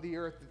work on the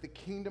earth, that the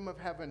kingdom of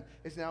heaven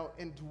is now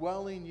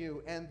indwelling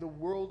you, and the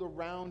world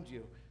around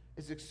you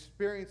is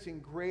experiencing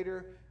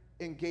greater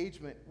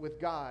engagement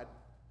with God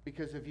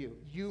because of you.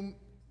 You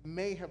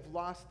may have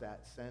lost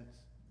that sense.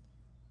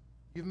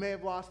 You may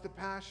have lost the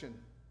passion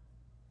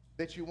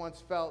that you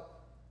once felt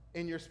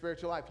in your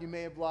spiritual life. You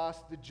may have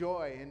lost the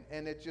joy,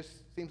 and it just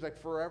seems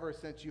like forever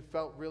since you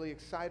felt really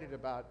excited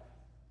about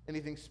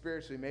anything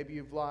spiritually. Maybe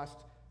you've lost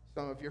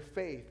some of your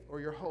faith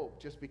or your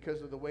hope just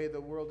because of the way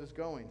the world is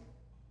going.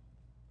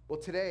 Well,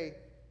 today,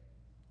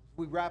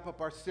 we wrap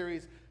up our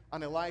series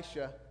on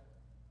Elisha.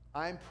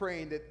 I'm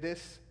praying that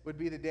this would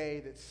be the day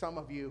that some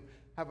of you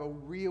have a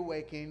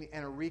reawakening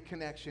and a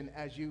reconnection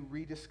as you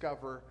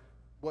rediscover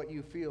what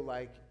you feel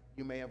like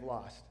you may have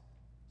lost.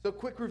 So,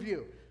 quick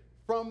review.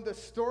 From the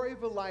story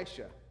of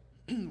Elisha,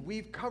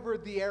 we've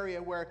covered the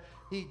area where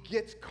he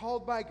gets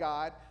called by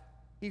God.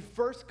 He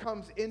first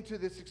comes into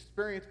this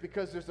experience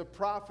because there's a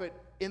prophet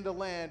in the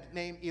land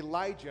named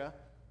Elijah.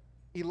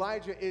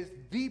 Elijah is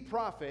the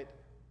prophet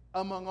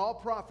among all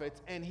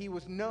prophets, and he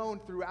was known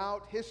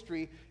throughout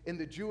history in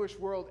the Jewish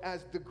world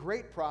as the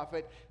great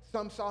prophet.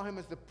 Some saw him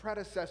as the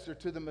predecessor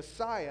to the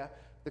Messiah,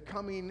 the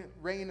coming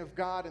reign of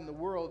God in the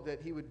world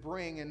that he would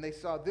bring, and they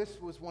saw this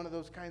was one of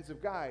those kinds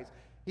of guys.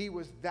 He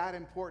was that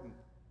important.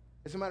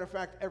 As a matter of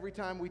fact, every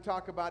time we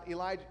talk about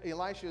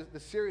Elisha, the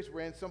series we're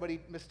in, somebody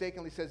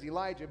mistakenly says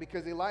Elijah,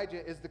 because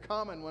Elijah is the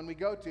common one we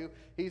go to.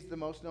 He's the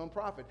most known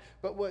prophet.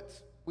 But what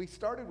we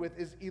started with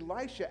is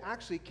Elisha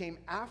actually came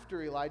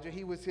after Elijah.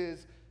 He was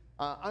his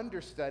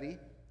understudy.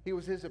 He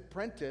was his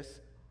apprentice.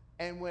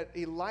 And what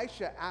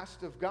Elisha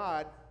asked of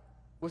God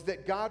was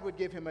that God would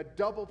give him a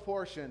double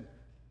portion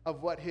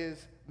of what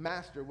his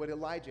master, what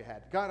Elijah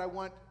had. God, I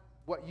want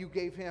what you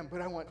gave him,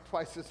 but I want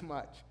twice as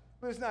much.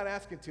 But it's not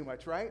asking too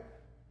much, right?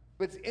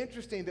 But it's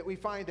interesting that we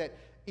find that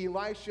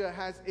Elisha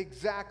has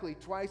exactly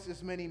twice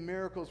as many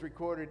miracles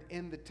recorded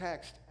in the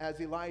text as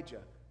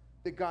Elijah,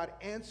 that God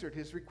answered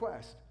his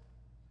request.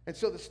 And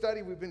so the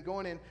study we've been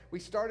going in, we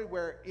started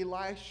where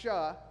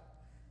Elisha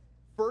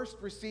first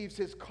receives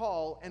his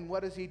call, and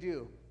what does he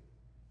do?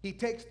 He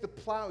takes the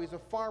plow. He's a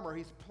farmer.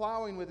 He's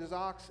plowing with his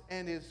ox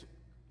and his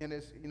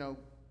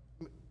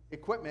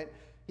equipment.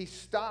 He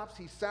stops,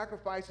 he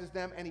sacrifices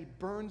them, and he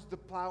burns the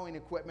plowing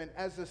equipment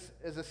as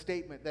a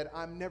statement that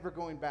I'm never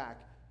going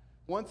back.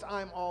 Once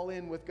I'm all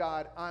in with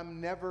God,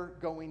 I'm never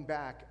going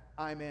back.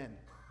 I'm in.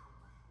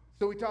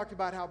 So we talked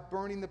about how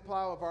burning the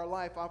plow of our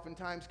life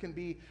oftentimes can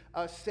be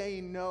us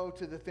saying no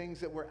to the things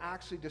that were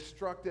actually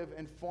destructive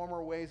and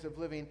former ways of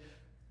living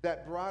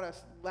that brought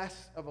us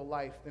less of a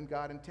life than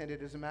God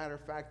intended. As a matter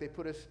of fact, they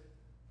put us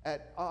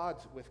at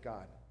odds with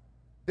God.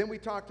 Then we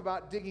talked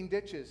about digging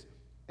ditches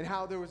and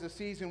how there was a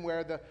season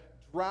where the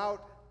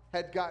drought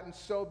had gotten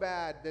so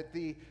bad that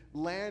the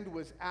land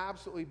was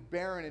absolutely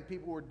barren and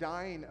people were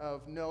dying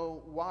of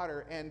no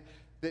water. And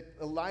that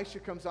Elisha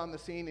comes on the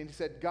scene and he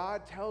said,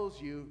 God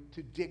tells you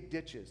to dig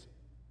ditches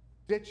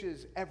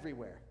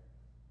everywhere.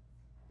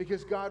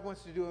 Because God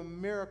wants to do a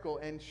miracle,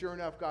 and sure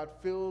enough, God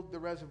filled the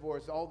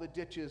reservoirs, all the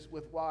ditches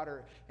with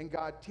water, and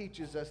God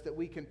teaches us that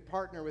we can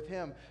partner with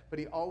Him, but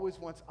He always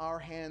wants our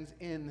hands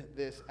in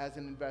this as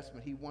an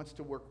investment. He wants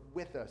to work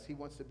with us. He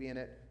wants to be in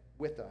it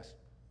with us.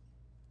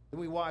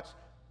 And we watched,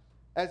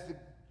 as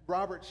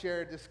Robert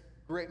shared this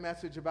great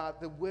message about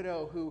the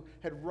widow who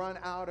had run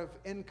out of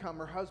income.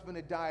 Her husband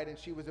had died, and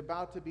she was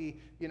about to be,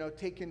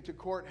 taken to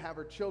court, have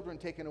her children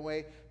taken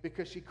away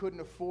because she couldn't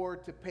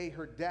afford to pay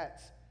her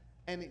debts.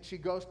 And she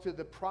goes to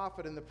the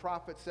prophet, and the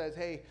prophet says,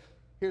 hey,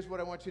 here's what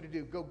I want you to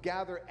do. Go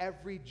gather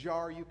every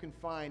jar you can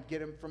find. Get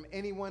them from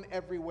anyone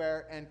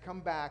everywhere and come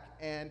back,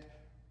 and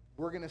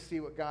we're going to see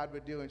what God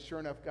would do. And sure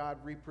enough, God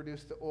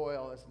reproduced the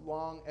oil. As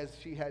long as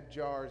she had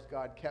jars,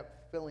 God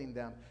kept filling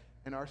them.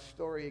 And our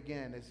story,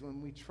 again, is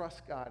when we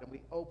trust God and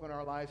we open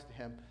our lives to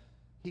Him,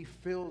 He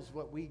fills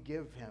what we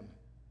give Him.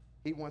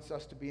 He wants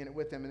us to be in it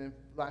with Him. And then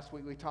last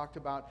week we talked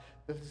about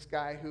this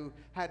guy who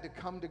had to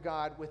come to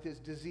God with his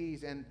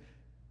disease, and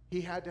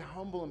he had to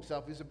humble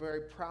himself. He was a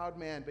very proud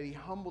man, but he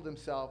humbled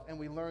himself. And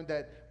we learned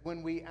that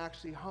when we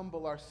actually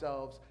humble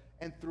ourselves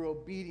and through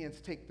obedience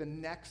take the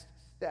next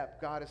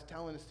step God is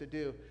telling us to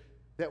do,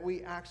 that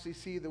we actually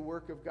see the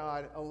work of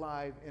God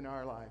alive in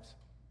our lives.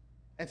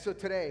 And so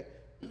today,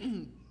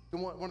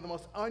 one of the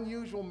most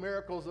unusual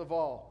miracles of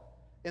all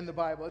in the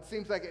Bible. It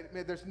seems like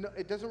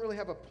it doesn't really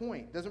have a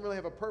point, doesn't really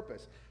have a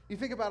purpose. You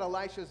think about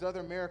Elisha's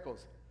other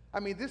miracles. I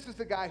mean, this is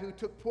the guy who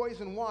took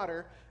poison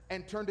water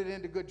and turned it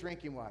into good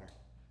drinking water.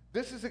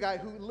 This is the guy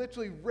who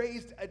literally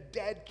raised a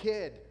dead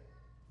kid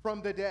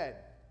from the dead.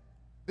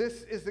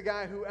 This is the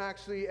guy who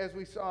actually, as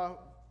we saw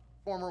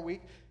former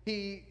week,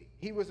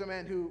 he was a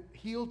man who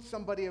healed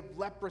somebody of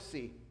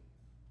leprosy.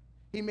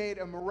 He made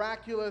a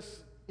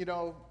miraculous,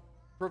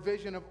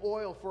 provision of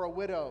oil for a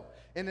widow.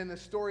 And in the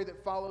story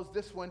that follows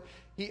this one,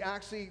 he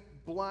actually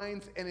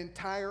blinds an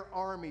entire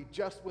army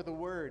just with a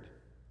word,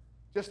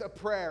 just a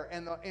prayer,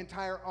 and the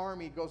entire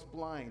army goes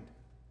blind.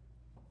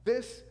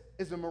 This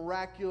is a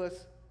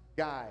miraculous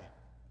guy.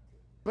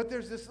 But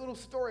there's this little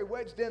story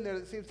wedged in there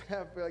that seems to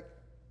have,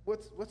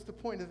 what's the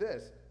point of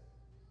this?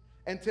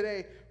 And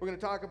today, we're going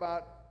to talk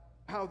about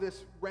how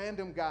this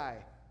random guy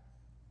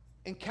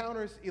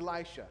encounters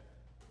Elisha,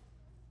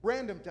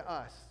 random to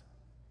us,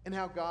 and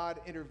how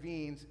God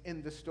intervenes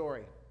in the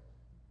story.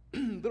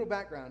 Little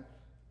background.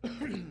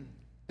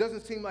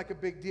 Doesn't seem like a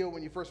big deal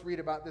when you first read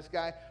about this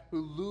guy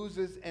who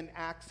loses an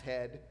axe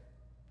head,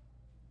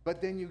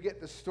 but then you get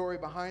the story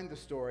behind the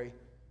story,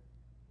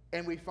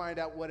 and we find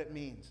out what it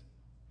means.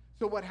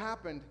 So what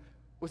happened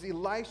was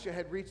Elisha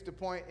had reached a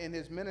point in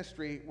his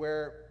ministry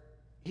where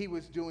he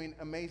was doing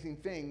amazing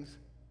things.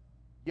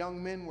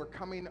 Young men were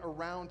coming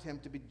around him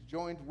to be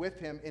joined with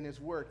him in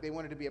his work. They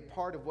wanted to be a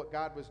part of what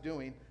God was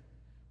doing.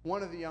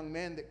 One of the young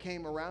men that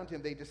came around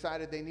him, they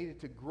decided they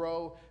needed to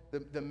grow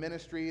the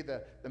ministry,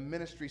 the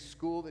ministry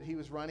school that he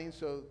was running.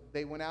 So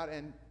they went out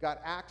and got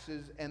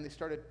axes, and they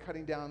started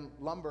cutting down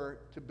lumber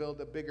to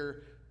build a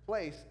bigger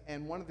place.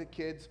 And one of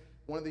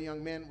the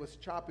young men was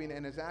chopping,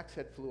 and his axe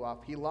head flew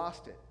off. He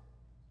lost it.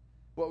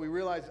 What we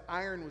realized,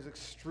 iron was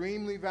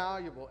extremely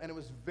valuable, and it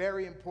was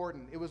very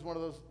important. It was one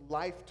of those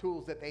life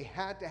tools that they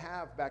had to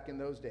have back in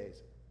those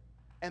days.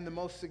 And the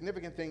most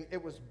significant thing,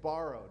 it was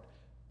borrowed.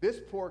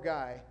 This poor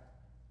guy,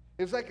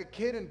 it was like a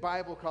kid in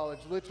Bible college,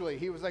 literally.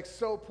 He was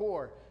so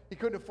poor. He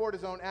couldn't afford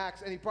his own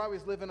axe, and he probably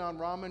was living on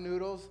ramen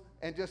noodles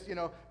and just,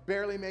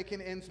 barely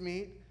making ends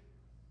meet.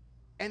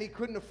 And he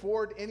couldn't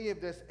afford any of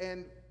this,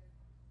 and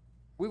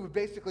we would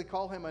basically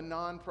call him a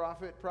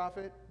non-profit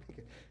prophet.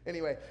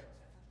 Anyway,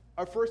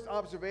 our first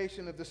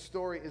observation of the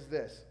story is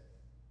this.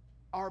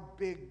 Our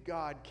big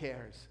God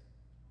cares.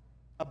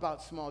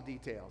 about small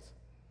details.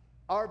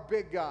 Our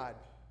big God,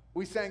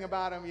 we sang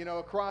about him,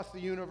 across the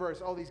universe,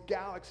 all these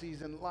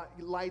galaxies and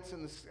lights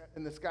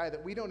in the sky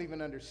that we don't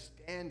even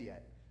understand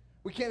yet.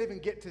 We can't even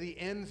get to the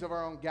ends of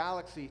our own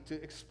galaxy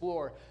to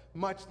explore,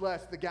 much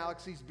less the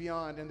galaxies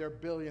beyond, and there are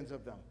billions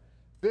of them.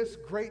 This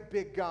great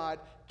big God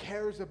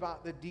cares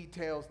about the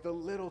details, the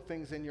little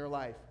things in your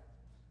life.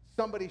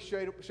 Somebody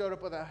showed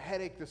up with a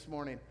headache this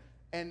morning,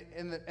 and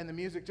the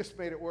music just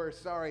made it worse,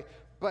 sorry.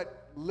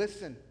 But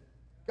listen,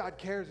 God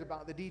cares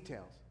about the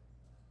details.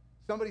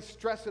 Somebody's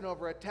stressing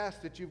over a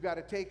test that you've got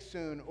to take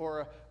soon,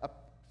 or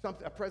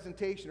a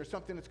presentation or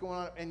something that's going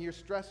on, and you're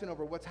stressing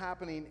over what's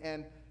happening,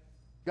 and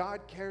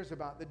God cares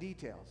about the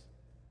details.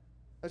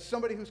 As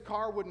somebody whose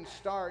car wouldn't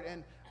start,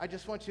 and I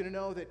just want you to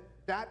know that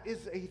that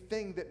is a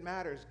thing that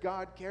matters.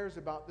 God cares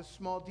about the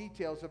small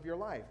details of your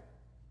life.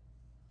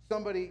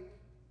 Somebody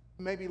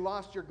maybe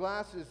lost your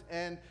glasses,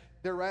 and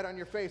they're right on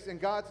your face, and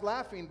God's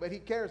laughing, but he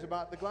cares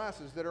about the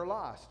glasses that are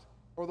lost,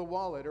 or the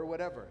wallet, or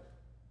whatever.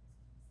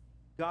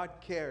 God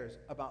cares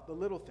about the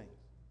little things.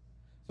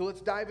 So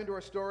let's dive into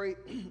our story,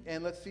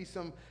 and let's see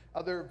some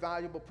other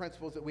valuable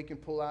principles that we can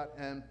pull out.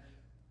 And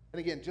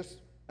again, just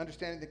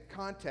understanding the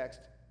context.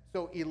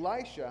 So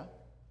Elisha,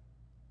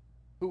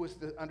 who was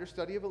the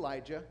understudy of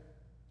Elijah,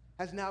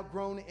 has now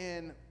grown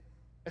in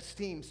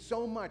esteem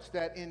so much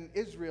that in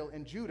Israel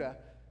and Judah,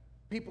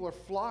 people are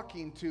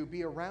flocking to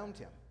be around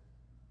him.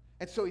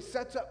 And so he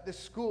sets up this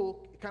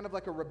school, kind of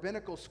like a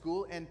rabbinical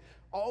school, and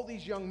all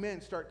these young men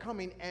start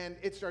coming, and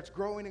it starts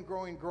growing and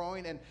growing and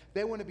growing, and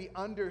they want to be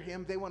under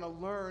him. They want to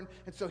learn.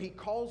 And so he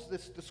calls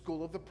this the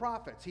school of the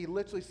prophets. He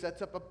literally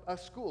sets up a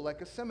school,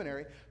 like a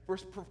seminary, for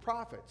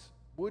prophets.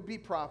 Would-be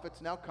prophets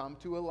now come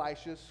to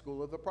Elisha's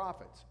school of the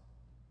prophets.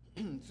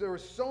 So there were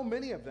so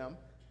many of them,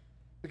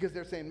 because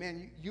they're saying,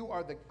 man, you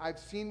are I've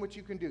seen what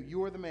you can do.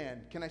 You are the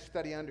man. Can I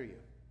study under you?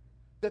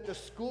 That the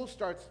school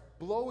starts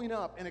blowing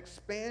up and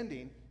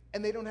expanding,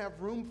 and they don't have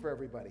room for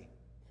everybody.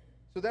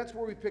 So that's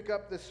where we pick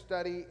up this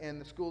study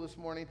and the school this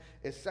morning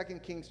is 2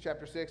 Kings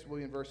chapter 6, we'll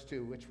be in verse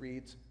 2, which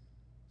reads,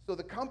 So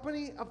the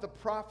company of the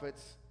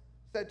prophets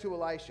said to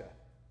Elisha,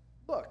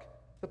 Look,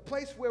 the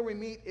place where we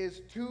meet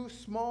is too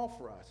small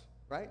for us,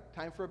 right?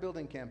 Time for a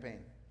building campaign.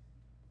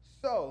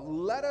 So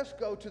let us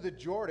go to the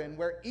Jordan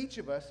where each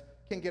of us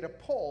can get a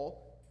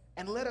pole,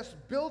 and let us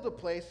build a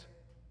place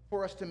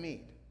for us to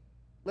meet.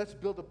 Let's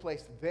build a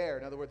place there.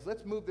 In other words,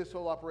 let's move this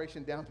whole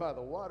operation down by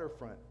the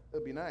waterfront.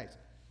 It'll be nice.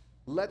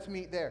 Let's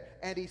meet there.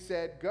 And he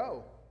said,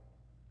 Go.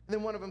 And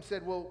then one of them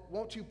said, Well,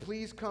 won't you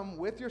please come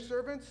with your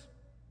servants?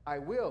 I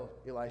will,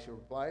 Elisha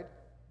replied.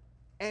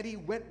 And he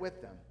went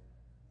with them.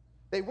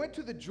 They went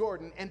to the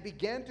Jordan and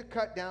began to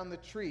cut down the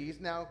trees.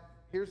 Now,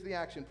 here's the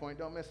action point.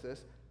 Don't miss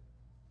this.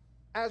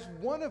 As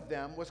one of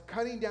them was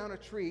cutting down a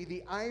tree,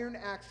 the iron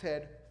axe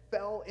head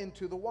fell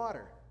into the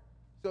water.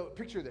 So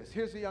picture this.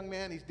 Here's a young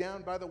man. He's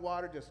down by the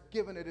water, just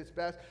giving it his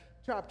best.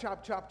 Chop,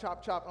 chop, chop,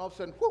 chop, chop. And all of a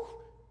sudden, whoo,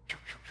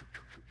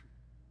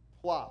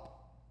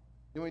 plop.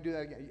 You want me to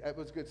do that again? It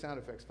was good sound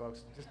effects,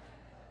 folks. Just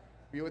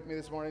are you with me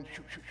this morning?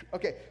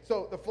 Okay,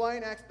 so the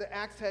flying axe, the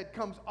axe head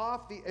comes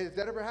off the, has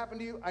that ever happened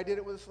to you? I did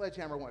it with a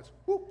sledgehammer once.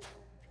 Whoop.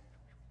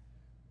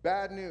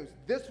 Bad news.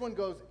 This one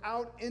goes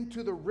out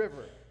into the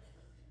river.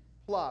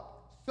 Plop.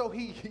 So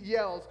he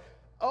yells,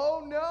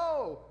 Oh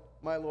no,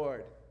 my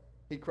Lord,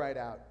 he cried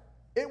out.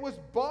 It was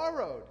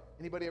borrowed.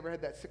 Anybody ever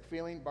had that sick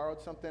feeling, borrowed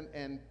something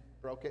and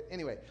broke it?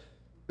 Anyway,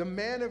 the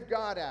man of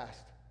God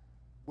asked,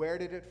 Where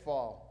did it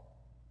fall?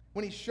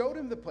 When he showed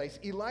him the place,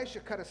 Elisha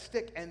cut a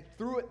stick and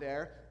threw it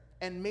there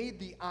and made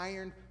the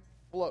iron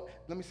float.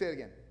 Let me say it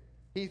again.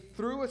 He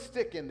threw a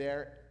stick in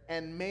there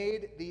and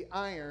made the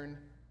iron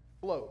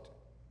float.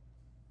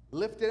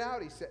 Lift it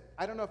out, he said.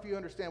 I don't know if you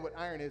understand what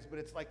iron is, but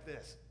it's like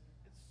this.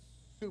 It's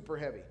super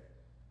heavy.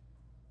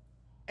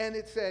 And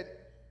it said,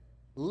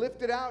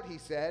 Lift it out, he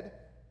said.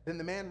 Then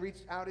the man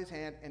reached out his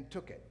hand and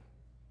took it.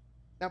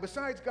 Now,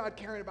 besides God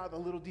caring about the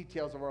little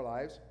details of our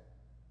lives,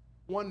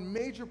 one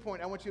major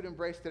point I want you to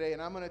embrace today,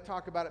 and I'm going to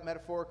talk about it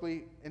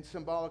metaphorically and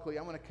symbolically.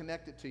 I'm going to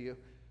connect it to you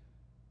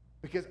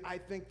because I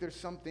think there's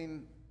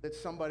something that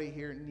somebody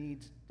here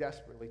needs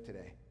desperately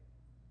today.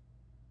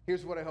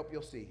 Here's what I hope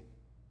you'll see.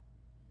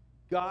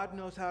 God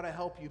knows how to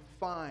help you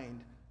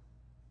find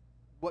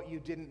what you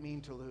didn't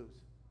mean to lose.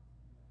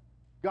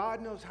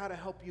 God knows how to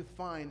help you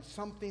find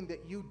something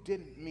that you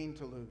didn't mean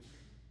to lose.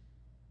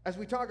 As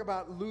we talk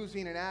about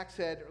losing an axe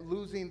head,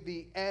 losing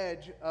the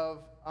edge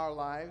of our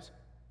lives,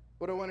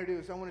 what I want to do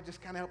is I want to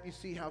just kind of help you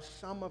see how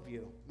some of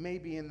you may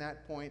be in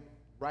that point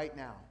right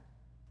now.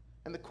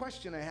 And the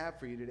question I have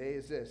for you today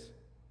is this.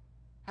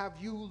 Have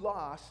you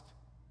lost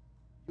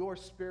your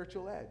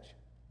spiritual edge?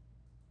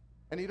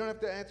 And you don't have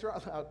to answer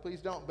out loud,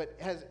 please don't, but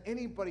has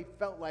anybody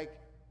felt like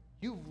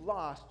you've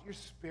lost your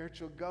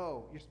spiritual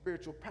go, your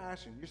spiritual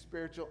passion, your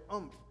spiritual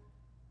oomph?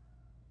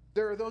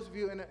 There are those of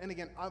you, and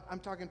again, I'm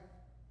talking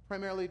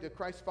primarily to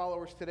Christ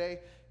followers today,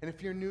 and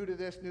if you're new to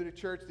this, new to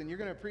church, then you're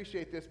going to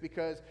appreciate this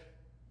because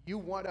you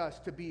want us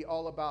to be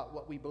all about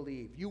what we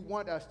believe. You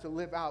want us to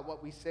live out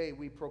what we say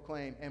we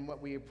proclaim, and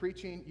what we are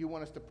preaching, you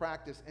want us to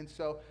practice. And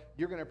so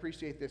you're going to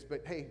appreciate this.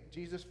 But hey,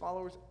 Jesus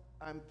followers,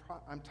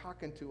 I'm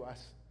talking to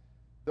us,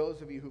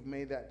 those of you who've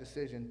made that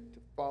decision to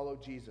follow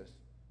Jesus.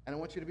 And I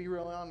want you to be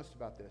real honest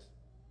about this.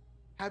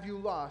 Have you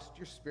lost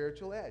your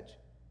spiritual edge?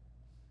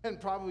 And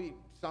probably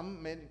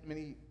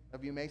many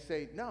of you may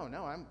say, no,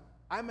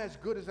 I'm as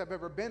good as I've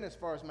ever been as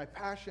far as my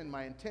passion,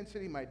 my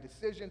intensity, my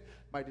decision,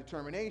 my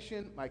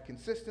determination, my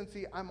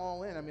consistency. I'm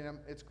all in. I mean,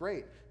 it's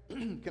great.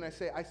 Can I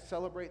say I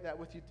celebrate that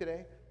with you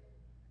today?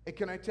 And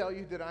can I tell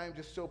you that I am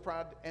just so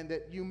proud, and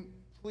that you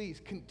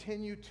please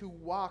continue to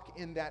walk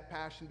in that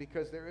passion,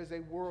 because there is a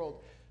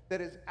world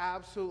that is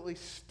absolutely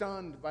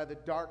stunned by the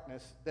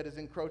darkness that is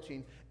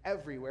encroaching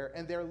everywhere,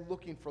 and they're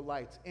looking for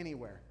lights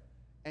anywhere.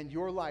 And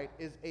your light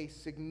is a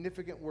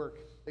significant work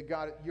that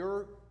God,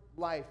 your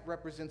life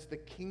represents the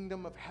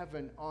kingdom of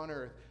heaven on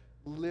earth.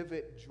 Live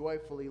it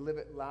joyfully, live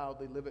it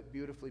loudly, live it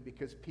beautifully,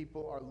 because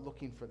people are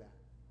looking for that.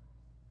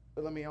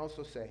 But let me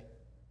also say,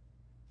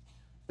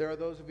 there are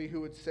those of you who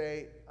would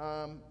say,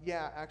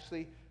 yeah,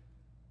 actually,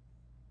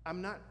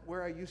 I'm not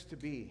where I used to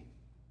be.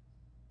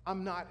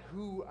 I'm not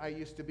who I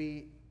used to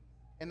be,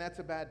 and that's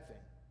a bad thing.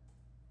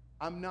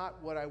 I'm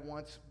not what I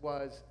once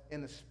was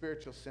in a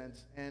spiritual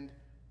sense, and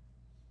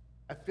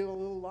I feel a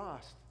little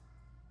lost.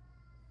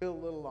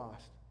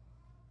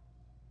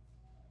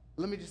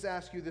 Let me just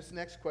ask you this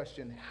next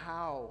question.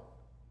 How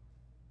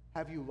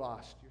have you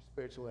lost your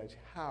spiritual edge?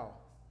 How?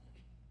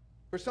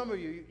 For some of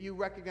you, you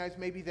recognize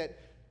maybe that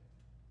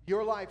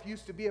your life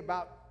used to be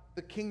about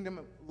the kingdom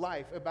of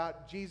life,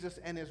 about Jesus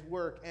and his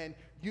work, and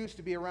used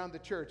to be around the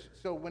church.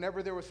 So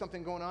whenever there was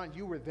something going on,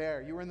 you were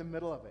there. You were in the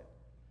middle of it.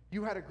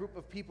 You had a group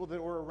of people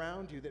that were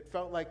around you that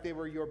felt like they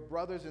were your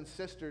brothers and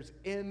sisters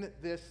in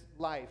this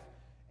life.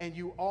 And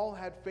you all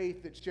had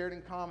faith that shared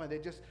in common.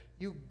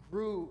 You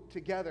grew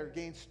together,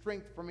 gained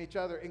strength from each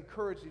other,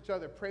 encouraged each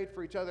other, prayed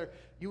for each other.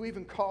 You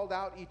even called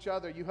out each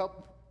other. You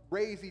helped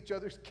raise each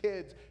other's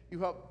kids. You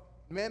helped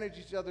manage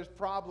each other's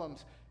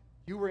problems.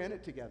 You were in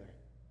it together.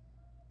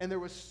 And there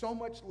was so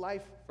much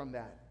life from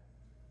that.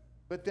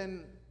 But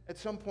then at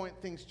some point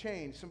things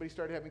changed. Somebody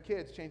started having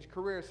kids, changed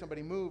careers,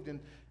 somebody moved, and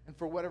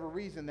for whatever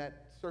reason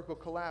that circle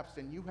collapsed,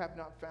 and you have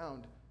not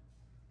found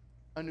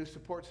a new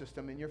support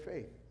system in your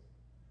faith.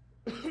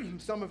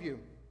 Some of you,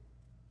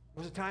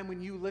 there was a time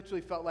when you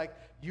literally felt like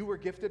you were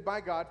gifted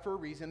by God for a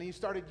reason, and you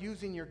started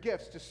using your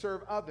gifts to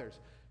serve others.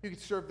 You could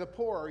serve the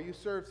poor, or you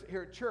served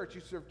here at church,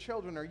 you served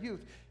children or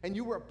youth, and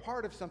you were a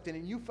part of something,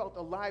 and you felt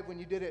alive when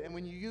you did it, and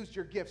when you used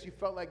your gifts, you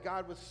felt like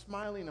God was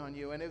smiling on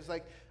you, and it was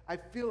like, I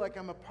feel like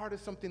I'm a part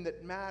of something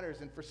that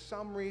matters, and for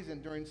some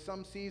reason, during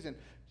some season,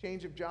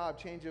 change of job,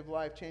 change of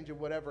life, change of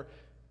whatever,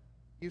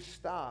 you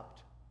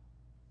stopped,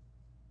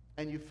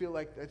 and you feel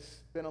like it's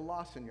been a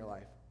loss in your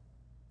life.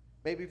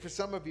 Maybe for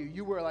some of you,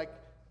 you were like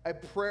a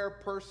prayer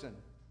person.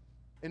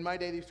 In my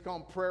day, they used to call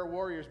them prayer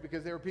warriors,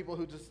 because they were people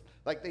who just,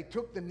 like, they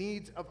took the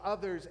needs of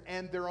others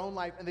and their own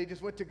life, and they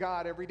just went to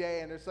God every day,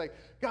 and it's like,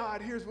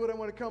 God, here's what I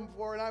want to come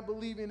for, and I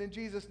believe in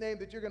Jesus' name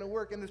that you're going to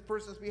work in this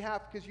person's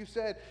behalf, because you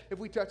said if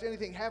we touch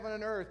anything, heaven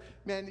and earth,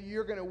 man,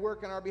 you're going to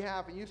work on our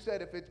behalf, and you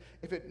said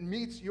if it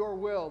meets your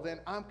will,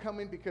 then I'm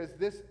coming, because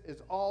this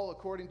is all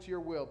according to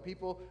your will.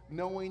 People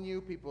knowing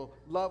you, people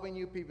loving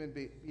you, people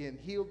being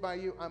healed by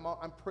you.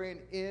 I'm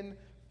praying in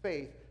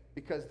faith,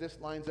 because this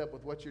lines up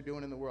with what you're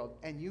doing in the world.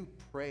 And you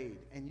prayed,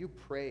 and you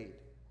prayed,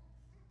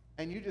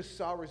 and you just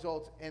saw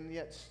results, and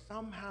yet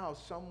somehow,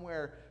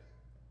 somewhere,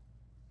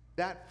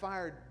 that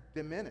fire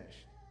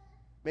diminished.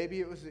 Maybe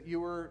it was that you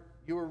were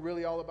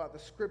really all about the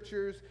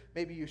scriptures.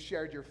 Maybe you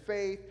shared your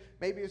faith.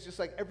 Maybe it's just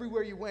like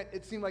everywhere you went,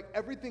 it seemed like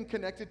everything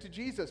connected to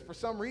Jesus. For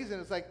some reason,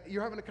 it's like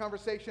you're having a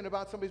conversation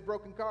about somebody's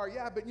broken car.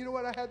 Yeah, but you know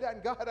what? I had that,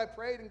 and God, I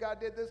prayed, and God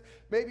did this.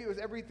 Maybe it was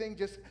everything,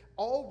 just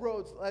all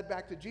roads led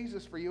back to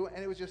Jesus for you,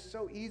 and it was just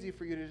so easy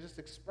for you to just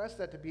express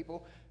that to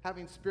people,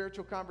 having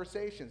spiritual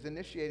conversations,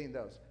 initiating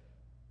those.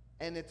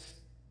 And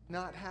it's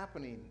not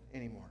happening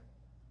anymore.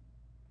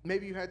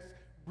 Maybe you had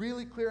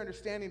really clear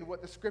understanding of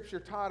what the scripture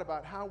taught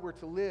about how we're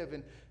to live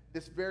in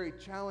this very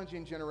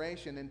challenging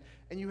generation,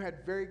 and you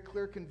had very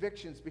clear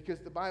convictions, because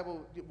the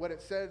Bible, what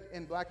it said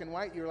in black and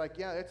white, you were like,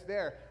 yeah, it's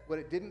there. What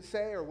it didn't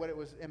say, or what it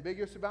was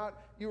ambiguous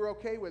about, you were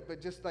okay with, but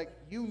just like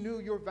you knew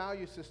your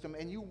value system,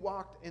 and you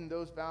walked in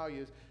those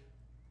values.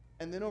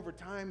 And then over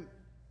time,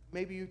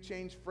 maybe you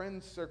changed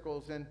friends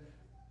circles, and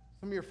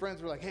some of your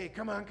friends were like, hey,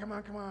 come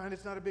on,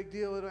 it's not a big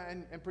deal.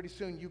 And pretty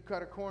soon you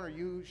cut a corner.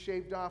 You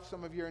shaved off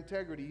some of your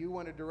integrity. You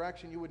went a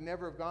direction you would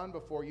never have gone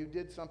before. You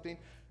did something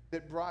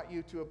that brought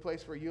you to a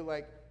place where you're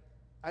like,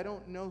 I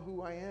don't know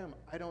who I am.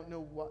 I don't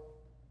know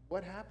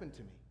what happened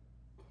to me.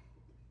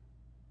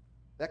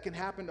 That can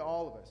happen to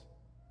all of us,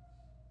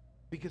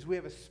 because we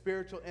have a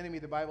spiritual enemy.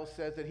 The Bible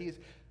says that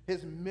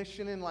his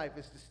mission in life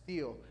is to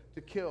steal,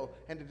 to kill,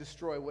 and to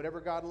destroy.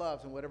 Whatever God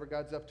loves and whatever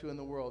God's up to in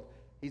the world,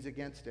 he's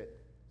against it.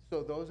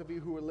 So those of you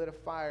who were lit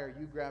afire,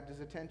 you grabbed his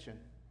attention.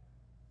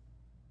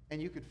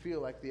 And you could feel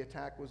like the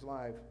attack was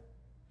live.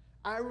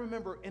 I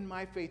remember in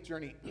my faith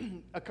journey,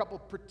 a couple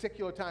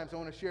particular times I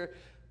want to share.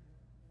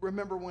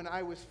 Remember when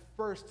I was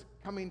first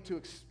coming to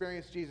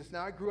experience Jesus.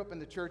 Now, I grew up in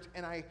the church,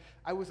 and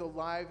I was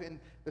alive in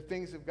the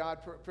things of God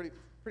pretty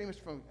much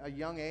from a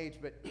young age.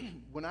 But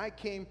when I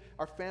came,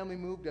 our family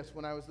moved us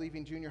when I was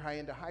leaving junior high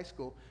into high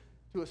school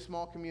to a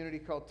small community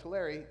called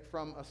Tulare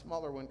from a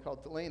smaller one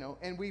called Delano.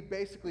 And we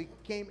basically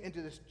came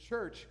into this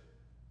church.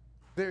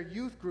 Their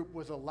youth group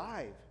was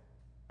alive.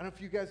 I don't know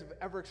if you guys have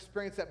ever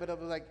experienced that, but it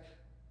was like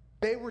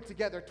they were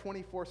together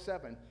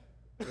 24/7.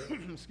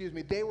 Excuse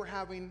me. They were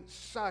having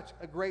such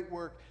a great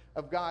work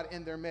of God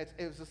in their midst.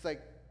 It was just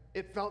like,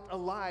 it felt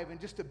alive,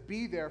 and just to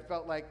be there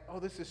felt like, oh,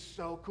 this is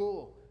so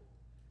cool.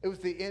 It was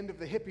the end of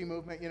the hippie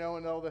movement, and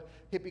all the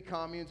hippie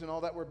communes and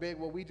all that were big.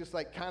 Well, we just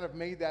like kind of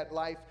made that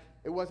life.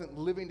 It wasn't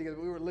living together.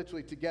 We were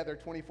literally together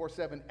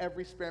 24/7.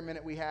 Every spare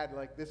minute we had,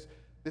 like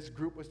this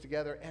group was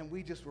together, and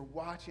we just were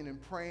watching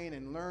and praying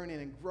and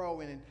learning and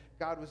growing, and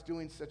God was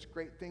doing such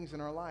great things in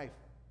our life.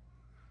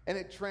 And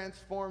it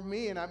transformed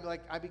me, and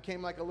I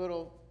became like a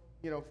little,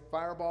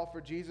 fireball for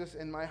Jesus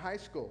in my high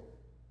school.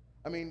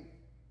 I mean,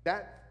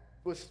 that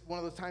was one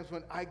of those times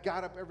when I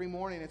got up every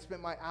morning and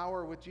spent my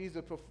hour with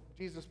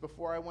Jesus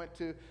before I went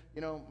to,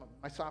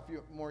 my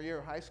sophomore year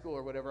of high school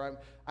or whatever.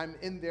 I'm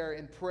in there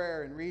in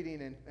prayer and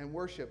reading and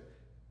worship,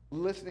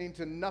 listening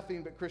to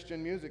nothing but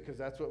Christian music, because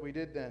that's what we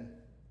did then.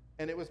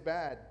 And it was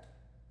bad.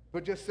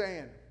 But just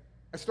saying,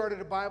 I started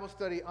a Bible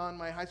study on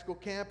my high school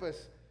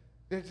campus.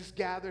 They just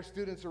gather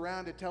students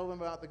around to tell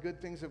them about the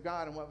good things of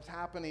God and what was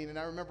happening. And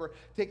I remember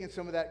taking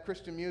some of that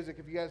Christian music.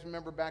 If you guys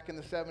remember back in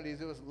the 70s,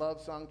 it was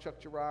Love Song, Chuck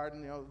Girard,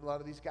 and a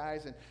lot of these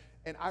guys.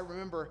 And I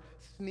remember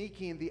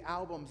sneaking the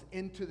albums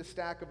into the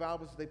stack of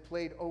albums they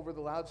played over the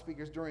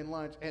loudspeakers during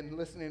lunch and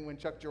listening when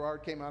Chuck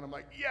Girard came out. I'm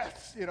like,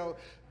 yes!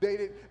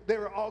 They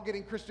were all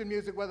getting Christian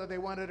music whether they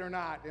wanted it or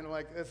not. And I'm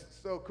like, this is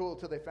so cool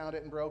till they found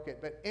it and broke it.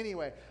 But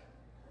anyway,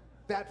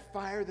 that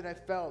fire that I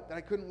felt, that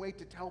I couldn't wait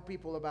to tell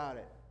people about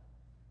it.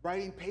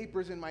 Writing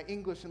papers in my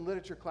English and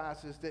literature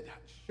classes that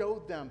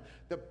showed them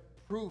the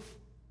proof,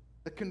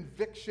 the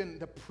conviction,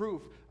 the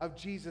proof of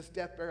Jesus'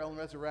 death, burial, and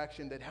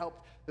resurrection that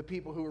helped the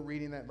people who were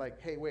reading that,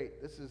 like, hey,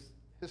 wait, this is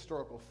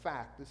historical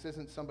fact. This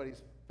isn't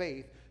somebody's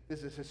faith.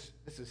 This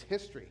is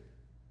history.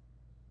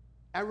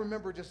 I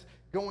remember just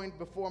going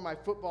before my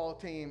football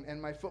team and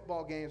my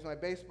football games, my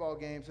baseball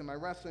games, and my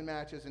wrestling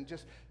matches, and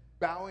just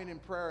bowing in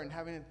prayer and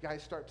having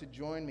guys start to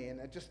join me. And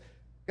I just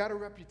got a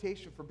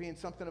reputation for being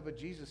something of a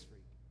Jesus freak.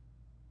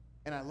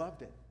 And I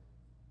loved it.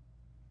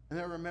 And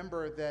I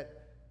remember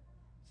that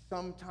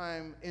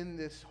sometime in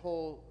this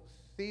whole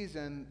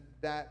season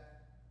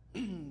that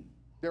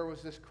there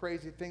was this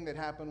crazy thing that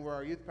happened where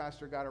our youth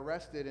pastor got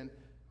arrested and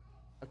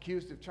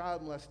accused of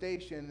child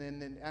molestation,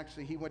 and then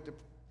actually he went to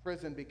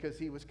prison because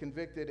he was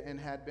convicted and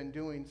had been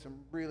doing some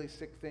really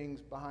sick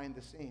things behind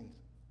the scenes.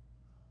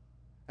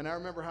 And I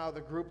remember how the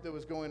group that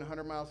was going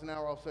 100 miles an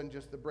hour, all of a sudden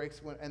just the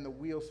brakes went and the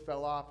wheels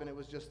fell off, and it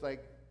was just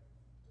like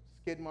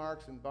skid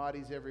marks and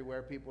bodies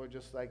everywhere. People are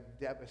just like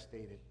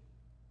devastated.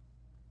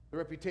 The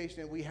reputation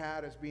that we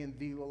had as being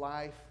the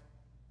life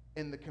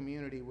in the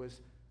community was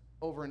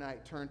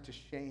overnight turned to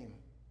shame.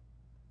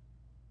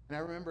 And I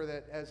remember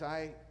that as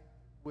I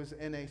was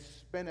in a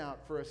spin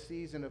out for a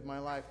season of my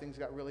life, things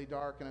got really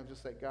dark, and I was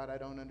just like, God, I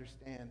don't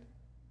understand.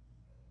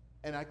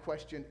 And I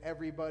questioned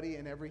everybody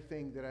and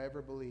everything that I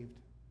ever believed.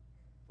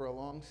 For a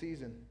long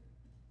season,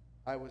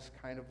 I was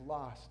kind of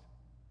lost.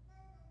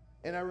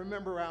 And I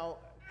remember how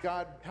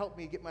God helped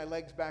me get my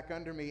legs back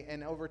under me,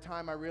 and over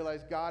time I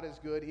realized God is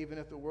good even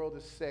if the world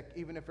is sick,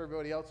 even if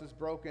everybody else is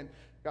broken.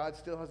 God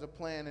still has a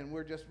plan, and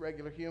we're just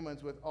regular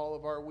humans with all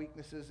of our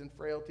weaknesses and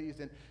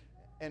frailties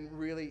and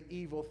really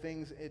evil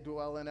things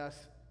dwell in us.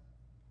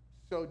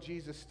 So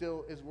Jesus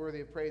still is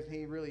worthy of praise, and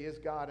he really is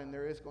God, and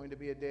there is going to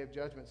be a day of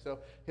judgment. So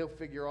he'll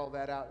figure all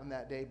that out in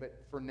that day,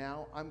 but for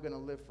now, I'm going to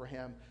live for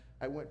him.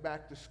 I went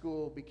back to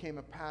school, became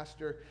a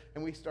pastor,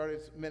 and we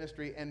started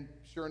ministry. And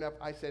sure enough,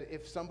 I said,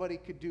 if somebody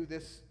could do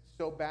this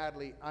so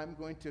badly, I'm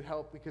going to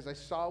help, because I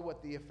saw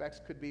what the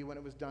effects could be when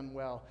it was done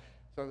well.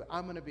 So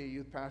I'm going to be a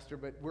youth pastor,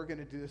 but we're going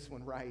to do this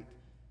one right.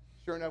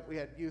 Sure enough, we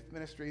had youth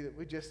ministry that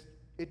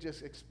it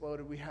just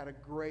exploded. We had a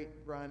great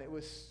run. It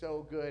was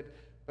so good.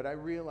 But I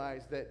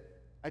realized that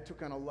I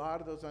took on a lot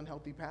of those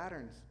unhealthy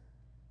patterns.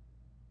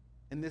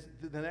 And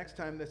the next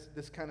time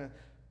this kind of,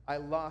 I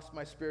lost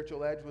my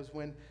spiritual edge was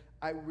when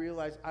I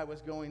realized I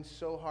was going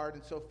so hard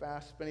and so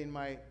fast, spending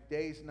my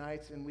days,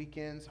 nights, and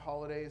weekends,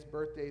 holidays,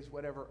 birthdays,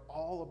 whatever,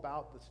 all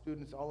about the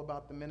students, all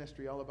about the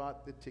ministry, all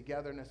about the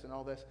togetherness and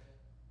all this.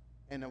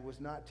 And I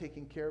was not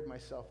taking care of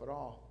myself at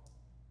all.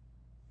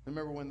 I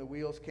remember when the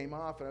wheels came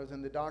off and I was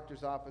in the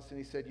doctor's office, and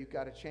he said, you've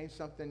got to change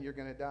something, you're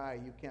going to die.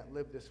 You can't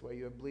live this way.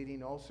 You have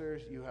bleeding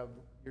ulcers,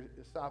 your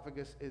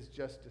esophagus is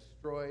just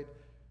destroyed,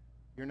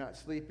 you're not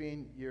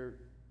sleeping,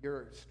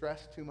 you're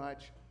stressed too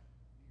much,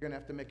 you're going to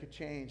have to make a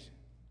change.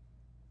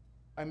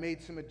 I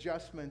made some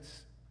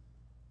adjustments,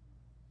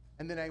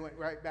 and then I went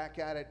right back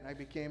at it, and I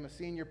became a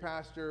senior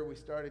pastor. We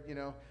started,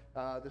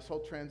 this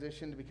whole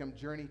transition to become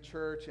Journey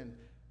Church, and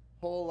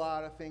whole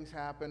lot of things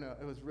happened.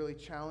 It was a really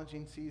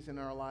challenging season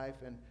in our life.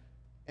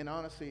 And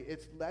honestly,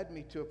 it's led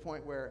me to a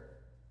point where,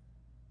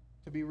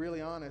 to be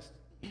really honest,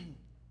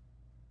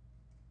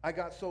 I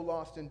got so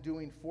lost in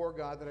doing for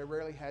God that I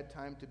rarely had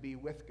time to be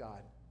with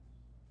God.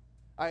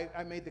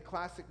 I made the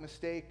classic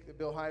mistake that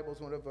Bill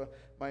Hybels, one of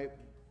my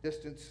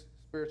distance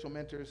spiritual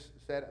mentors,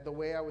 said, the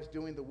way I was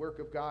doing the work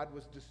of God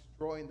was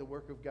destroying the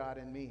work of God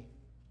in me.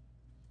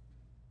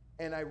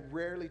 And I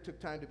rarely took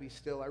time to be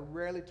still. I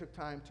rarely took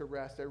time to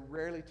rest. I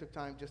rarely took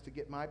time just to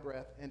get my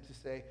breath and to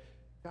say,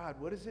 God,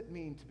 what does it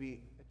mean to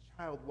be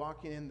a child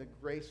walking in the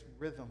grace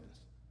rhythms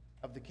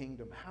of the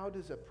kingdom? How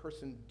does a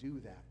person do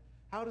that?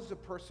 How does a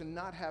person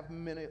not have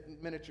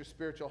miniature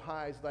spiritual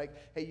highs like,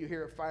 hey, you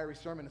hear a fiery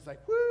sermon, it's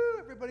like, woo,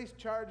 everybody's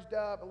charged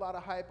up, a lot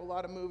of hype, a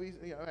lot of movies,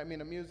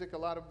 a music, a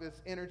lot of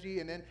this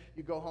energy, and then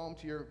you go home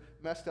to your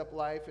messed up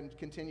life and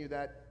continue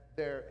that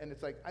there. And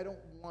it's like, I don't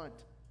want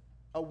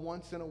a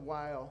once in a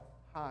while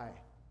high.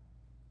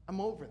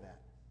 I'm over that.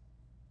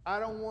 I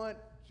don't want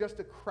just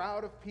a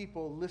crowd of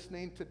people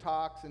listening to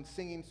talks and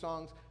singing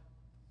songs.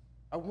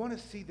 I want to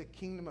see the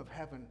kingdom of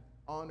heaven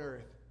on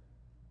earth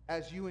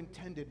as you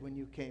intended when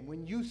you came.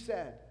 When you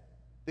said,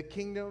 the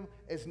kingdom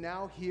is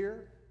now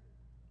here,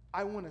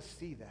 I want to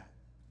see that.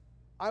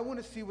 I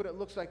want to see what it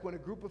looks like when a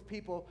group of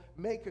people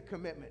make a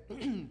commitment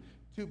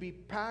to be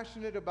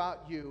passionate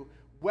about you,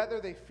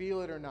 whether they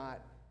feel it or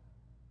not.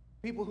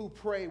 People who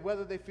pray,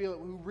 whether they feel it,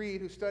 who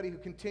read, who study, who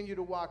continue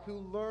to walk, who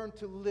learn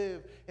to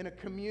live in a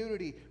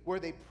community where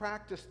they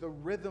practice the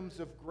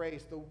rhythms of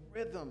grace, the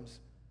rhythms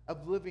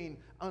of living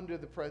under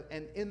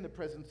and in the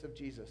presence of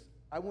Jesus.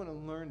 I want to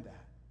learn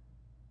that.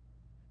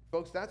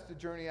 Folks, that's the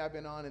journey I've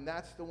been on, and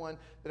that's the one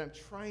that I'm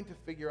trying to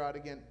figure out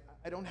again.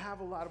 I don't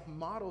have a lot of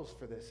models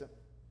for this.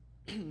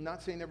 I'm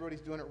not saying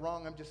everybody's doing it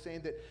wrong. I'm just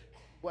saying that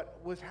what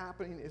was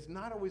happening has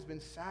not always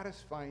been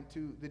satisfying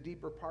to the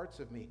deeper parts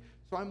of me.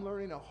 So I'm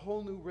learning a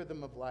whole new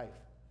rhythm of life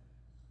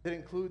that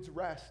includes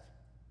rest.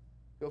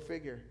 Go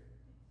figure.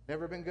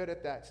 Never been good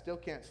at that. Still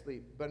can't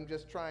sleep, but I'm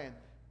just trying.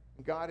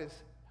 And God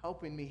is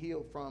helping me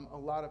heal from a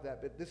lot of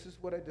that. But this is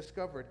what I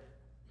discovered,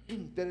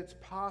 that it's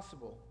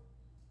possible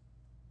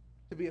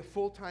to be a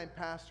full-time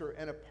pastor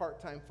and a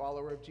part-time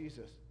follower of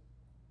Jesus.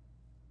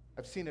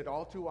 I've seen it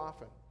all too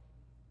often.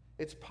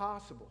 It's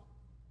possible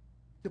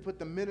to put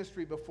the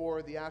ministry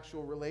before the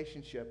actual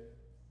relationship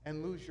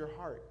and lose your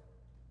heart.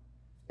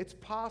 It's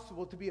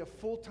possible to be a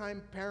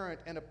full-time parent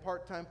and a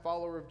part-time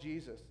follower of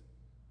Jesus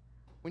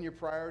when your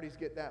priorities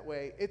get that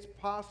way. It's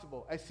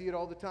possible, I see it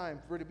all the time,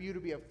 for you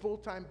to be a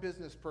full-time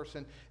business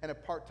person and a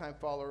part-time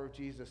follower of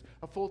Jesus,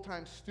 a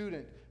full-time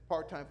student,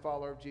 part-time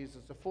follower of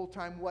Jesus, a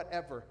full-time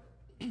whatever.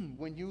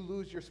 When you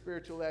lose your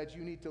spiritual edge,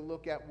 you need to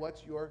look at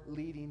what's your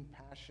leading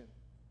passion.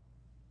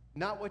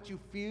 Not what you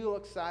feel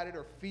excited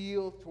or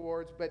feel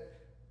towards,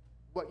 but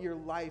what your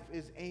life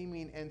is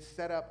aiming and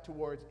set up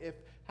towards. If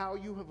how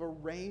you have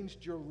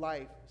arranged your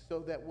life so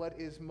that what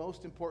is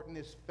most important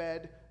is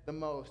fed the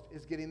most,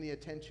 is getting the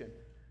attention.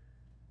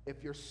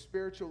 If your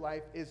spiritual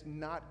life is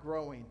not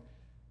growing,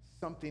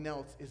 something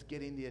else is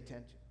getting the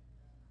attention.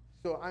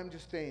 So I'm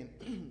just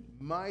saying,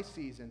 my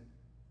season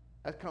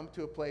has come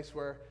to a place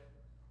where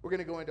we're going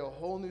to go into a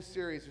whole new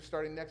series. We're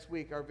starting next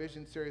week, our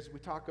vision series. We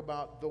talk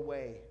about the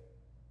way.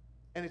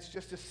 And it's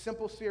just a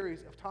simple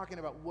series of talking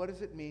about what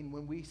does it mean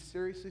when we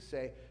seriously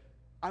say,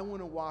 I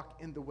want to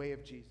walk in the way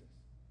of Jesus.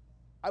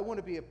 I want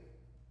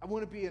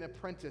to be an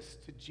apprentice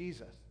to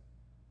Jesus.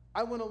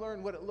 I want to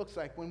learn what it looks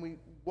like when we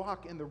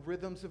walk in the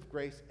rhythms of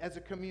grace as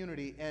a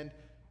community. And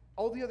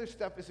all the other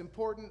stuff is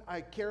important.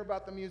 I care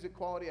about the music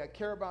quality. I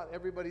care about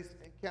everybody's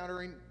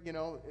encountering,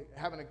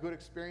 having a good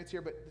experience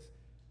here. But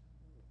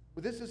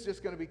this is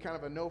just going to be kind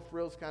of a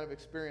no-frills kind of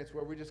experience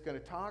where we're just going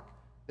to talk,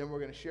 then we're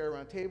going to share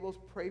around tables,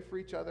 pray for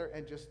each other,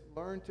 and just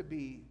learn to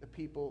be the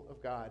people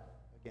of God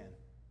again.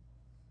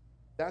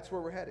 That's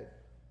where we're headed.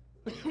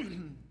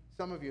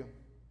 Some of you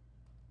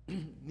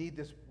need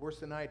this worse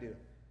than I do.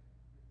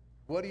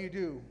 What do you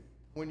do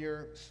when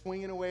you're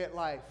swinging away at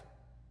life,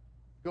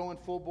 going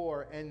full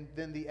bore, and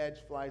then the edge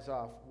flies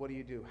off? What do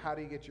you do? How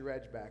do you get your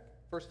edge back?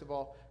 First of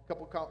all,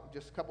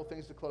 just a couple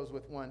things to close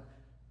with. One,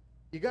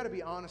 you got to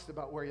be honest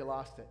about where you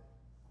lost it.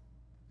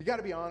 You got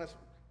to be honest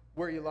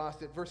where you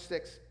lost it. Verse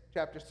 6,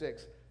 chapter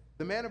 6.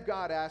 The man of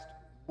God asked,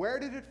 where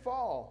did it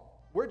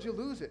fall? Where'd you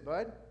lose it,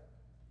 bud?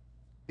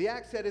 The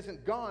axe head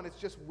isn't gone. It's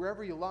just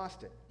wherever you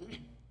lost it.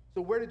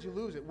 So where did you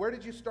lose it? Where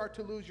did you start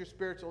to lose your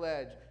spiritual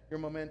edge, your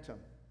momentum?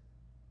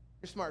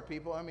 You're smart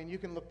people. I mean, you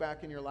can look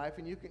back in your life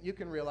and you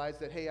can realize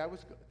that, hey,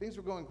 things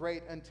were going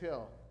great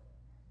until,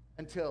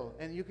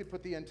 and you could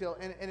put the until,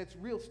 and it's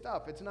real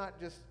stuff. It's not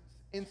just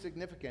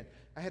insignificant.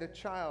 I had a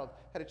child,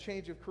 had a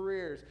change of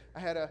careers, I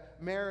had a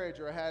marriage,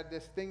 or I had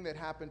this thing that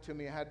happened to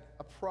me, I had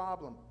a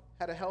problem,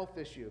 had a health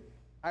issue.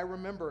 I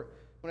remember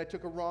when I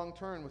took a wrong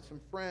turn with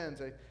some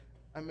friends,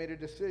 I made a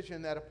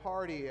decision at a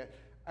party.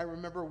 I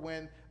remember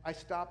when I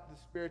stopped the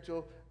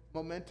spiritual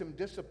momentum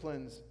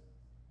disciplines.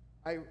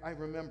 I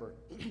remember.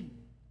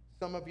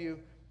 Some of you,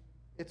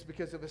 it's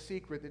because of a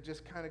secret that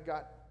just kind of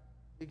got,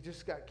 You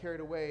just got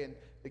carried away, and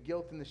the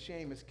guilt and the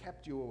shame has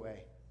kept you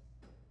away.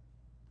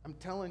 I'm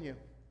telling you,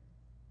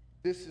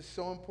 this is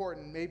so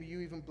important. Maybe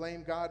you even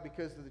blame God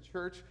because of the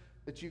church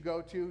that you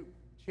go to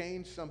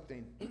changed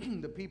something.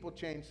 The people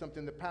changed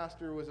something. The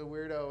pastor was a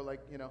weirdo,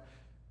 like,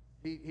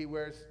 he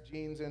wears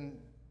jeans and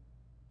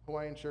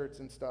Hawaiian shirts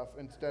and stuff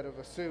instead of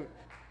a suit.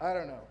 I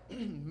don't know.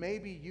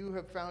 Maybe you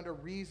have found a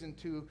reason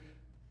to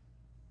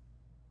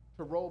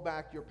roll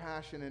back your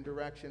passion and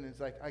direction. It's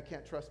like, I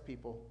can't trust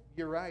people.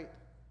 You're right.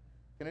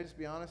 Can I just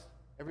be honest?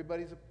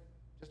 Everybody's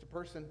just a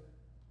person.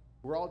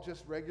 We're all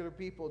just regular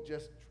people,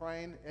 just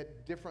trying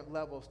at different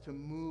levels to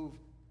move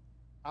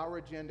our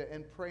agenda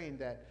and praying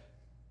that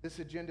this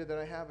agenda that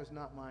I have is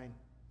not mine.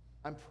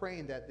 I'm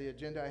praying that the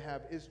agenda I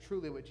have is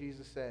truly what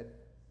Jesus said,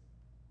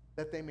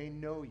 that they may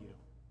know you.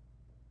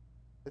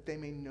 That they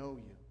may know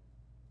you.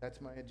 That's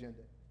my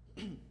agenda.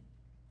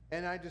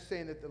 And I'm just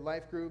saying that the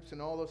life groups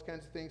and all those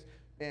kinds of things,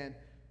 and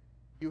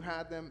you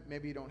had them,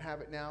 maybe you don't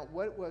have it now.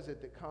 What was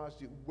it that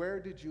caused you? Where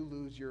did you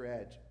lose your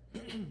edge?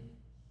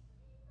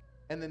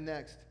 And then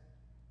next,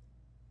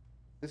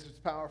 this is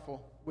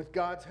powerful. With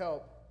God's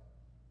help,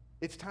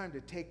 it's time to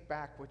take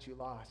back what you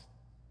lost.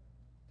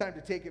 Time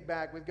to take it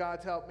back. With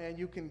God's help, man,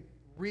 you can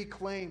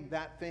reclaim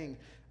that thing.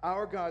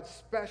 Our God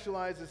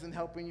specializes in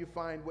helping you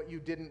find what you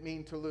didn't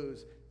mean to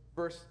lose.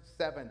 Verse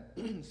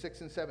 7,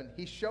 6 and 7.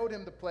 He showed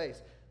him the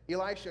place.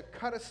 Elisha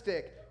cut a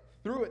stick,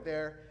 threw it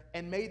there,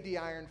 and made the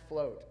iron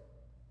float.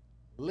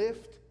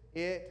 Lift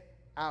it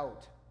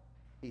out,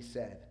 he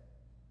said.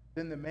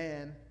 Then the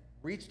man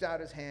reached out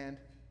his hand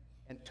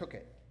and took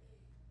it.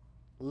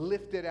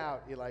 Lift it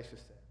out, Elisha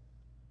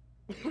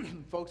said.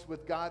 Folks,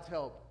 with God's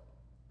help,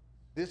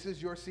 this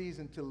is your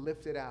season to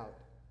lift it out.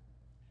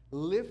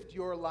 Lift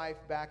your life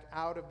back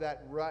out of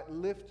that rut.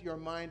 Lift your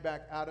mind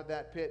back out of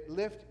that pit.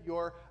 Lift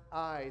your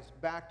eyes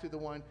back to the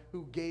one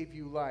who gave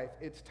you life.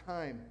 It's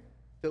time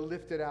to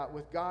lift it out.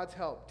 With God's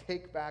help,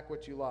 take back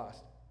what you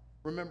lost.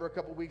 Remember a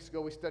couple weeks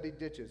ago we studied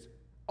ditches.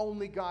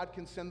 Only God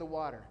can send the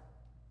water,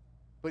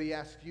 but he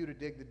asks you to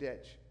dig the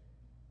ditch.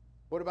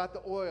 What about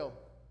the oil?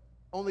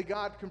 Only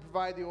God can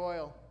provide the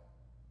oil,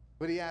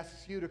 but he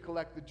asks you to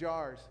collect the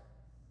jars.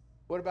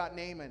 What about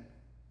Naaman?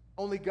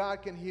 Only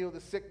God can heal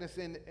the sickness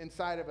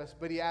inside of us,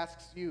 but he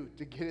asks you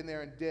to get in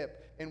there and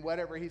dip in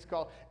whatever he's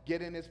called.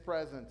 Get in his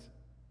presence,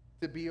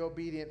 to be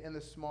obedient in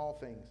the small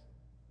things.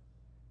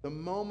 The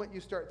moment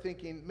you start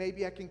thinking,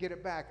 maybe I can get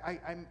it back,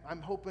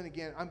 I'm hoping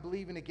again, I'm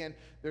believing again,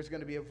 there's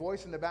going to be a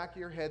voice in the back of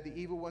your head. The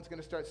evil one's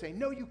going to start saying,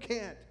 no, you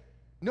can't.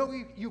 No,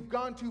 you've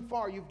gone too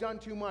far. You've done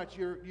too much.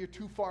 You're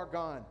too far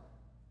gone.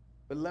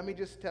 But let me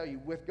just tell you,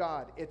 with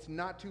God, it's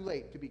not too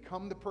late to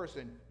become the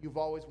person you've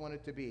always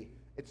wanted to be.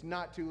 It's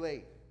not too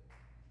late.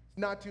 It's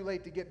not too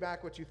late to get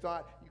back what you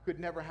thought you could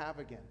never have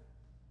again.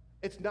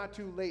 It's not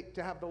too late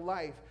to have the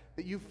life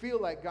that you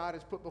feel like God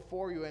has put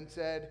before you and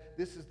said,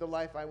 this is the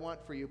life I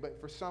want for you,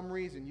 but for some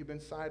reason you've been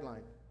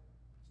sidelined.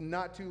 It's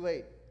not too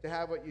late to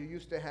have what you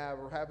used to have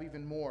or have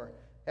even more.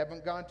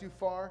 Haven't gone too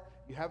far,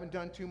 you haven't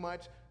done too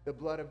much. The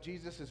blood of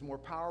Jesus is more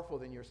powerful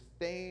than your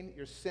stain,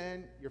 your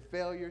sin, your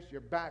failures,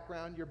 your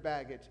background, your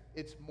baggage.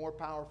 It's more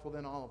powerful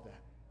than all of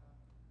that.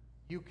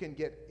 You can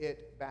get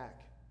it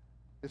back.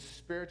 The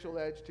spiritual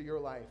edge to your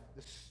life,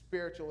 the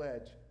spiritual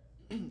edge.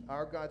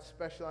 Our God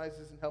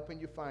specializes in helping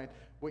you find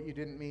what you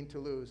didn't mean to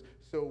lose.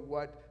 So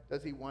what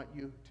does he want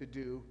you to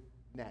do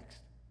next?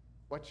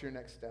 What's your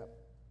next step?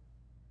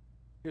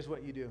 Here's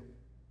what you do.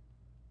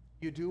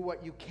 You do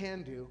what you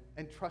can do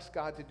and trust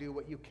God to do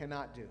what you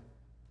cannot do.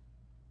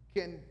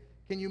 Can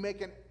you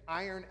make an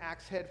iron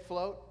axe head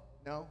float?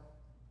 No.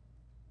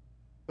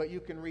 But you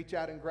can reach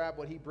out and grab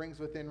what he brings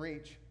within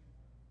reach.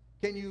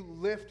 Can you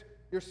lift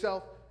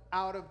yourself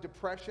out of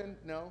depression?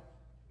 No.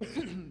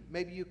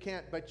 Maybe you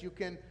can't, but you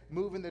can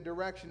move in the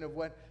direction of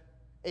what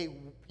a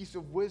piece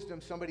of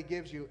wisdom somebody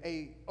gives you,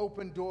 a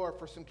open door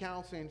for some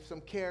counseling, some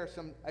care,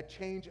 a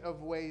change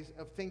of ways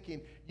of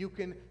thinking. You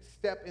can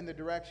step in the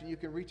direction. You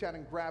can reach out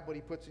and grab what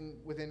he puts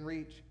within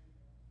reach.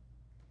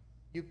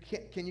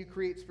 Can you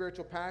create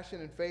spiritual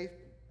passion and faith?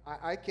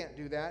 I can't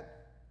do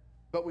that.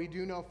 But we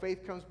do know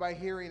faith comes by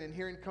hearing, and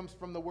hearing comes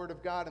from the Word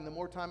of God. And the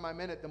more time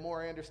I'm in it, the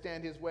more I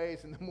understand his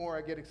ways, and the more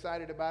I get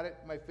excited about it,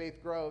 my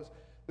faith grows.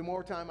 The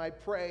more time I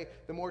pray,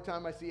 the more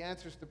time I see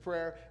answers to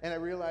prayer, and I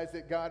realize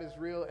that God is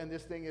real, and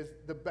this thing is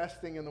the best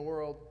thing in the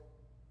world.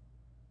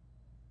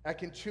 I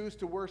can choose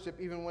to worship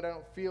even when I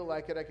don't feel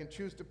like it. I can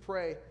choose to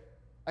pray.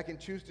 I can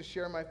choose to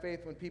share my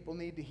faith when people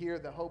need to hear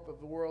the hope of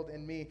the world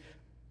in me.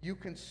 You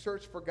can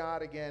search for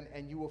God again,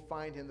 and you will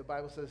find him. The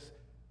Bible says,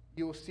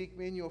 you will seek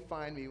me and you will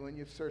find me when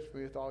you've searched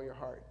me with all your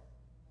heart.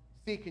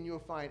 Seek and you will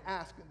find.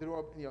 Ask, the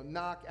door,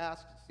 knock,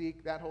 ask,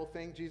 seek, that whole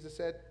thing. Jesus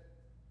said,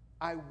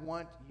 I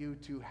want you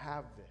to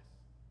have this.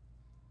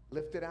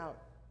 Lift it out.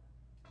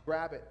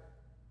 Grab it.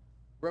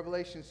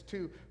 Revelations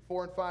 2,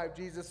 4 and 5,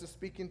 Jesus is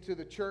speaking to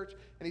the church,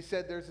 and he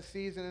said there's a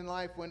season in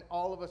life when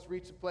all of us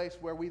reach a place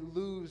where we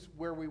lose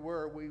where we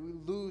were. We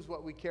lose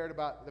what we cared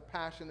about, the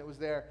passion that was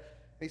there.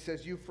 And he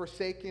says, you've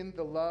forsaken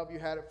the love you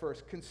had at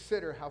first.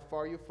 Consider how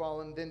far you've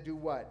fallen, then do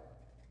what?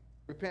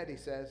 Repent, he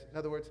says. In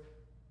other words,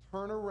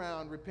 turn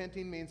around.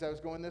 Repenting means I was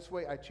going this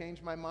way. I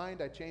changed my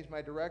mind. I changed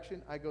my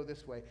direction. I go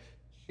this way.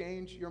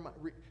 Change your mind.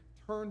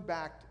 Turn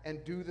back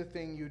and do the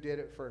thing you did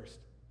at first.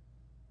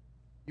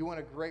 You want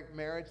a great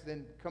marriage?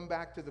 Then come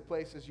back to the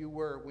places you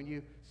were when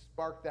you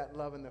sparked that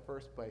love in the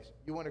first place.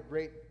 You want a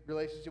great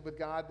relationship with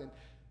God? Then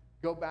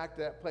go back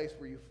to that place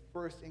where you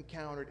first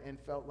encountered and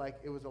felt like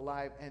it was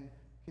alive, and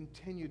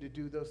continue to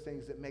do those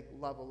things that make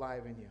love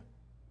alive in you.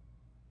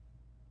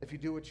 If you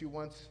do what you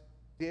once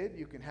did,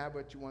 you can have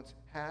what you once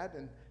had,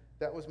 and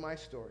that was my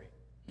story.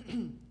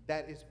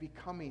 That is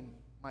becoming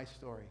my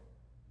story.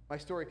 My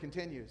story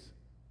continues.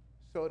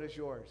 So does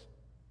yours.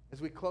 As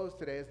we close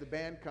today, as the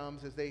band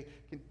comes, as they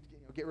can,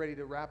 get ready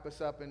to wrap us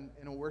up in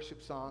a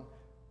worship song,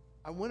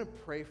 I want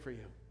to pray for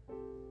you.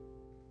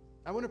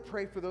 I want to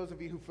pray for those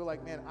of you who feel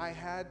like, man, I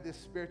had this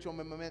spiritual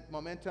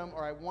momentum,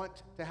 or I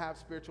want to have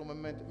spiritual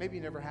momentum. Maybe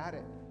you never had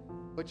it,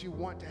 but you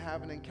want to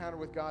have an encounter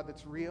with God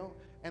that's real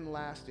and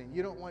lasting.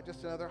 You don't want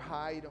just another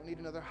high. You don't need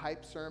another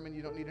hype sermon.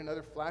 You don't need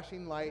another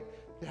flashing light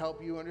to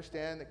help you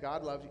understand that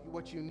God loves you.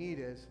 What you need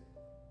is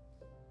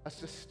a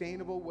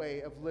sustainable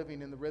way of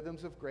living in the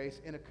rhythms of grace,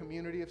 in a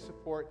community of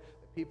support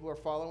that people are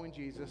following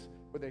Jesus,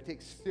 where they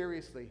take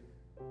seriously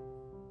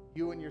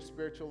you and your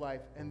spiritual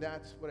life. And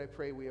that's what I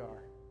pray we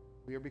are.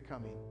 We are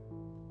becoming.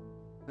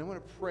 And I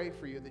want to pray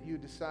for you that you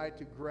decide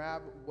to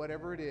grab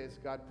whatever it is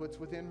God puts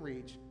within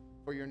reach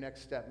for your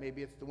next step.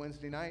 Maybe it's the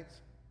Wednesday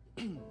nights.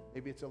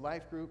 Maybe it's a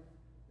life group.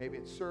 Maybe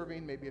it's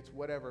serving. Maybe it's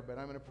whatever. But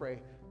I'm going to pray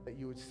that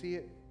you would see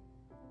it,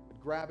 would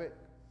grab it,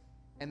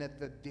 and that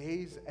the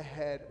days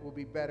ahead will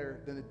be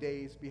better than the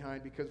days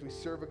behind, because we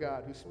serve a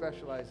God who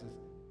specializes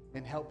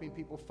in helping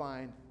people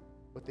find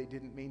what they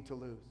didn't mean to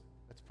lose.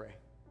 Let's pray.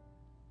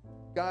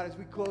 God, as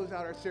we close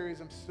out our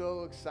series, I'm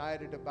so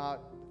excited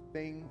about the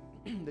thing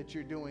that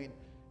you're doing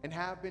and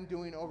have been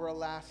doing over the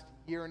last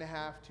year and a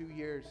half, 2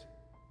 years,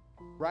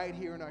 right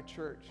here in our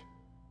church.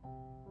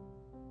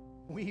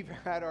 We've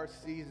had our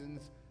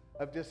seasons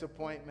of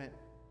disappointment.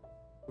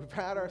 We've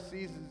had our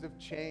seasons of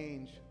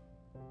change.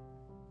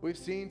 We've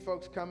seen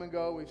folks come and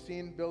go. We've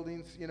seen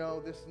buildings,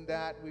 this and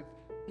that.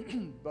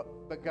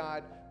 But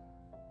God,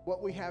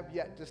 what we have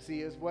yet to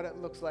see is what it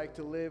looks like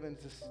to live in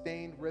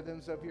sustained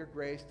rhythms of your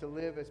grace, to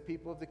live as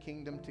people of the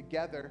kingdom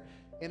together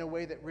in a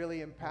way that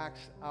really impacts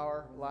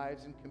our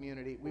lives and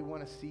community. We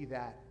want to see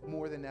that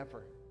more than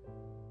ever.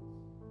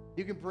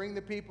 You can bring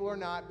the people or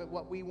not, but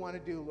what we want to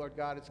do, Lord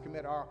God, is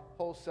commit our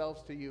whole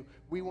selves to you.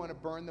 We want to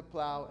burn the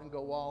plow and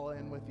go all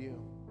in with you.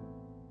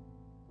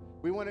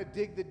 We want to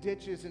dig the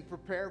ditches and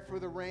prepare for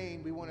the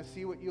rain. We want to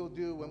see what you'll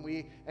do when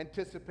we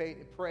anticipate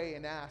and pray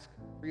and ask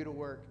for you to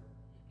work.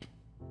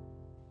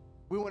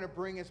 We want to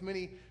bring as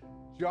many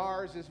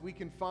jars as we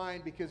can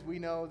find, because we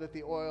know that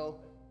the oil,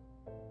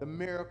 the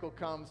miracle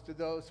comes to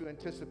those who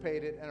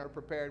anticipate it and are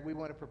prepared. We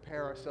want to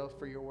prepare ourselves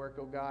for your work,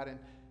 oh God,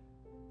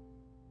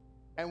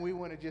 and we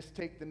want to just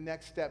take the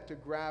next step to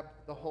grab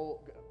a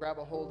hold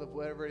of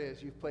whatever it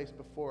is you've placed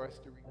before us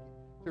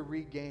to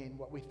regain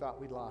what we thought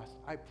we lost.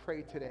 I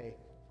pray today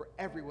for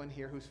everyone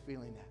here who's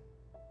feeling that.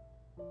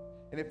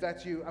 And if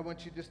that's you, I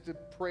want you just to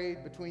pray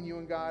between you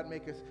and God,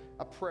 make us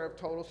a prayer of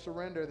total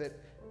surrender that,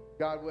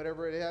 God,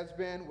 whatever it has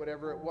been,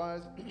 whatever it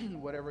was,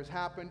 whatever has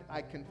happened,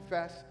 I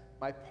confess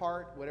my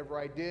part, whatever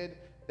I did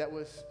that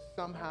was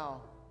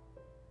somehow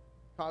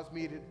caused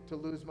me to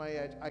lose my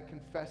edge. I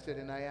confess it,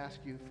 and I ask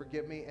you,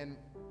 forgive me and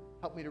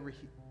help me to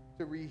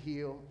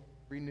reheal,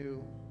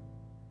 renew,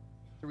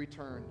 to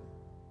return,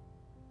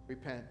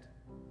 repent.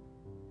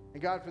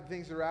 And God, for the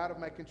things that are out of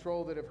my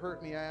control that have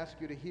hurt me, I ask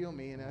you to heal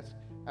me and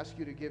ask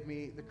you to give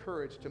me the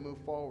courage to move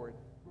forward.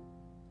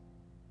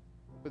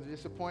 For the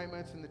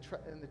disappointments and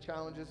the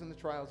challenges and the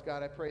trials,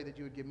 God, I pray that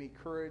you would give me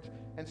courage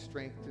and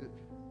strength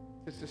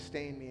to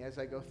sustain me as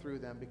I go through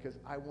them, because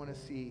I want to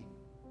see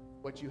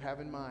what you have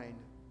in mind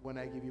when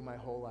I give you my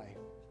whole life.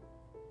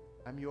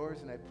 I'm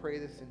yours, and I pray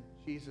this in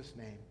Jesus'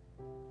 name.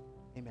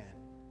 Amen.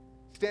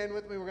 Stand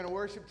with me. We're going to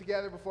worship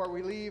together before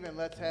we leave, and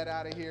let's head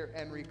out of here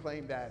and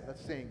reclaim that.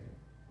 Let's sing.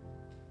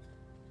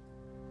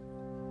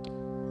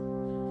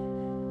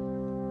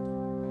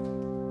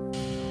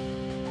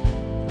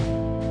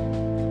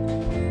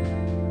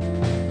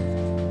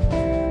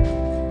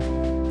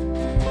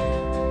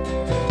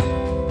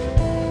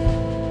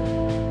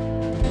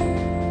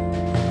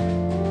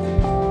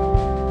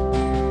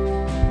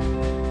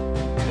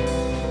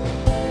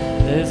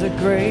 There's a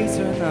grace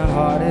when the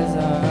heart is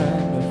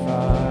under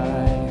fire.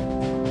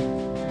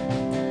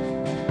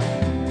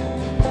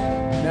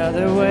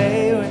 Another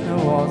way when the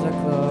walls are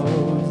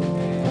closing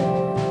in.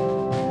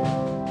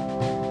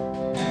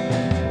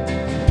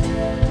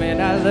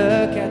 Man, I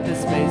look at the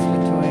space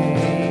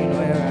between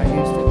where I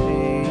used to be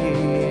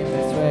and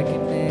this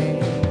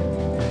reckoning.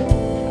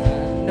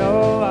 I know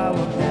I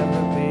will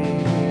never be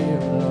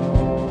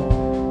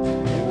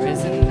alone. There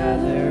is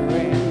another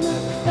in the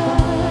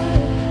fire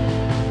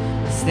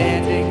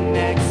standing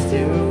next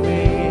to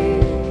me.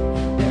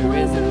 There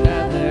is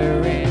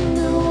another in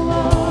the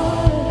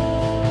water,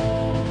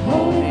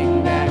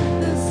 holding back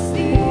the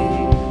sea.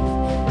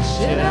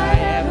 Should I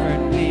ever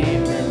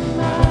need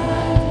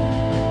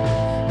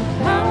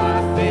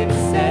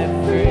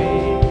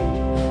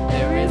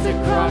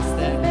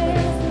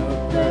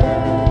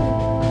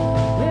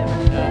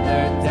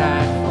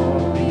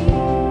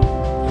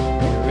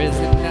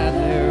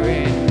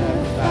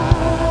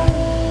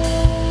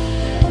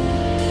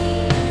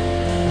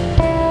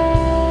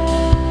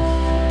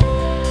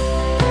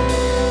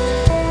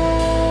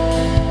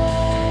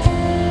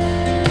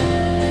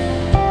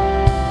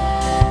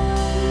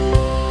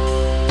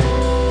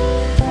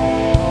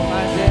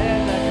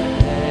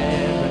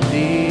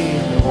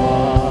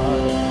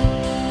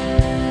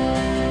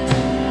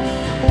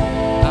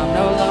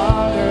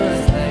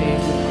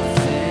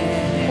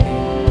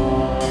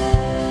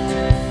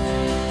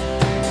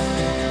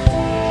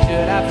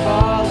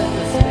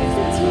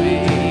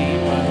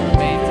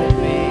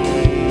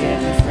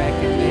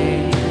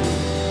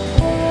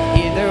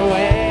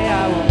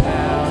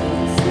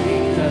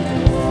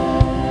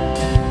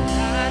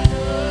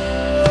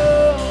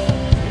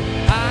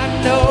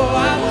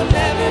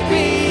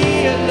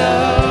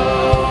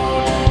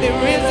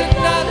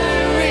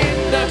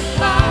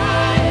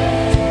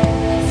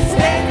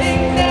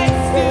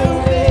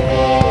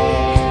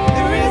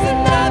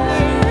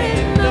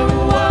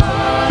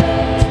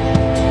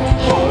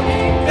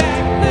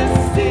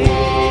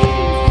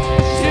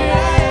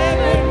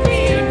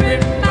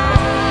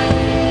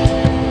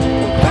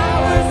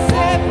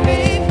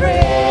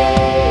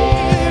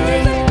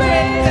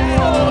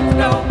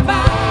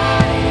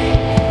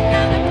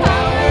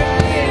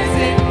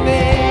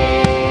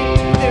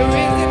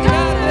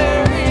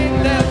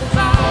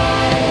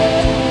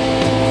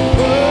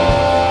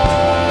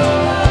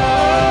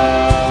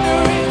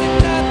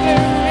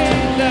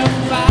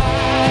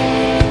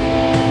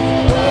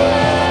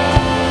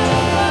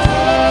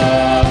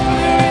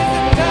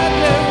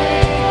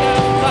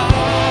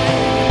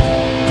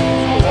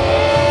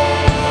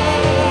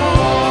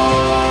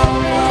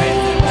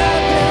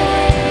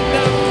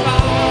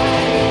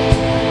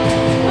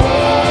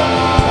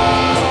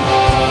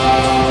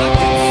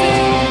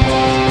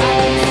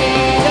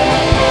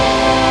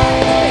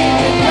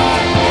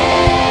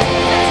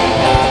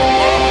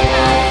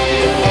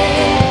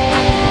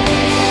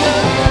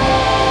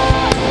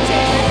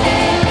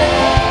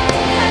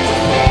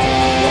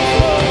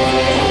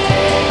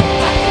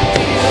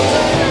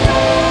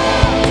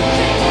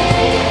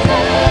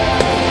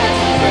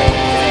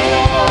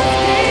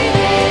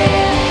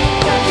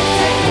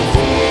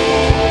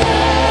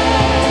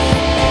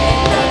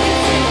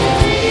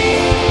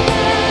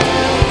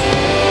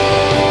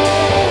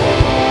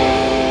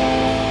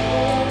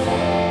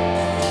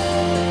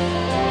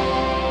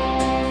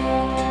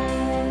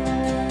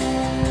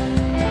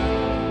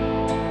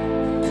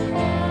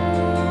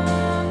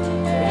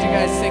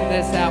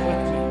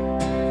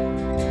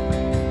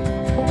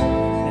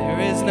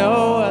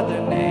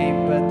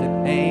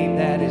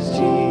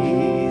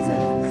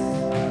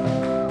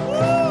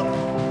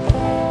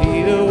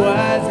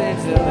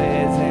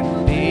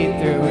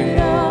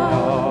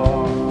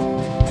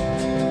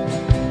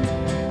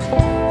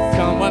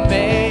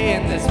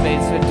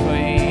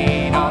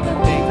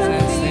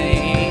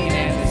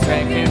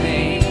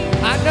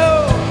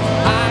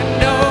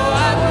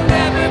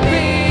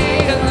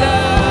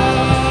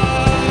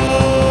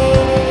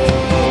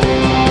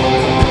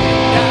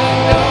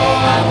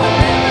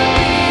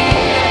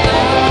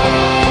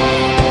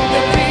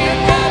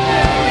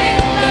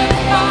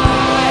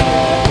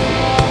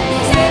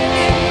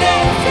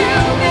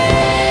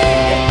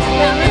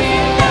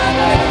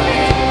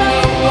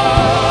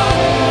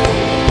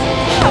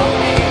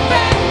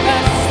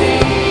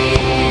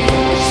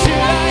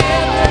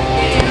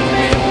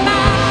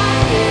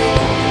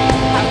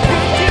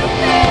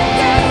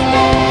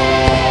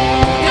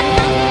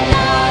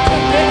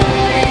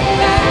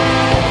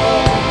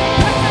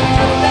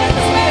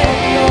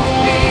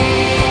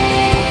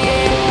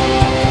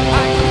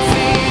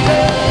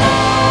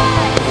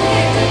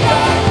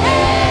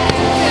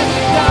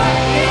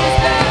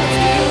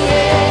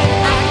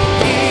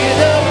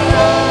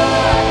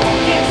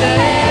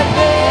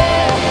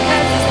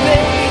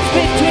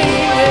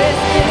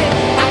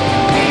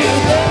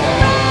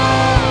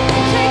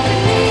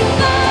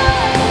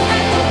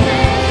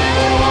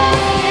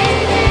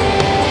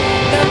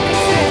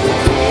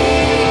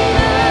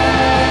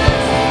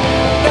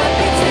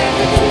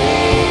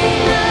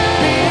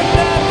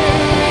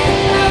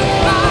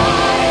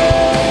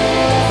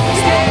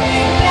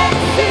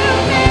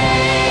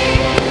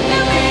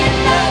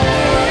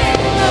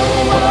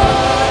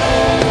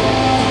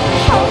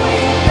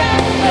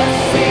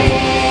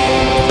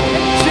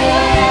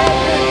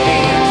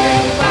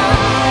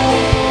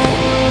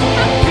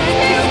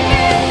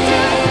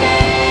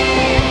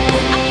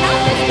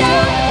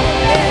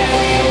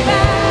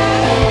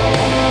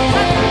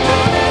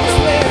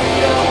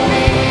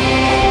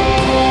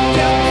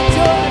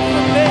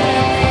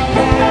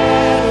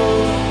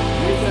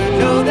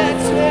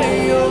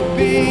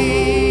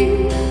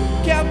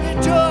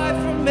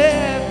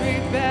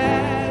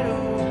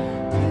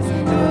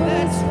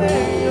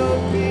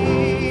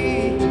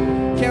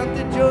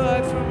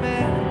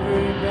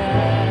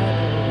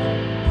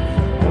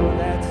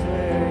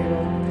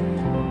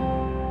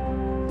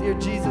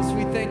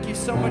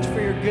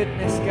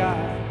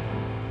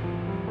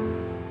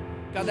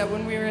God, that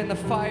when we are in the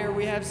fire,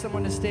 we have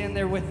someone to stand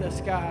there with us,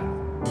 God.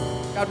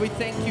 God, we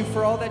thank you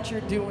for all that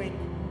you're doing,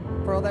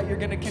 for all that you're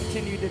going to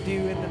continue to do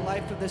in the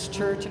life of this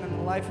church and in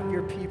the life of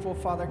your people,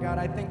 Father God.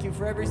 I thank you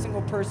for every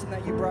single person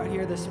that you brought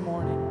here this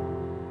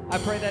morning. I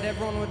pray that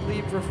everyone would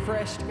leave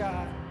refreshed,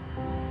 God.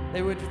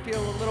 They would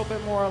feel a little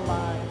bit more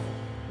alive,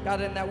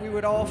 God, and that we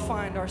would all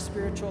find our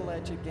spiritual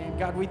edge again.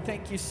 God, we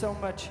thank you so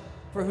much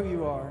for who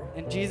you are.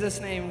 In Jesus'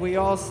 name, we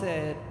all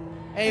said,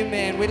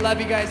 amen. We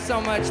love you guys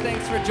so much.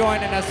 Thanks for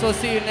joining us. We'll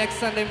see you next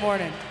Sunday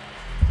morning.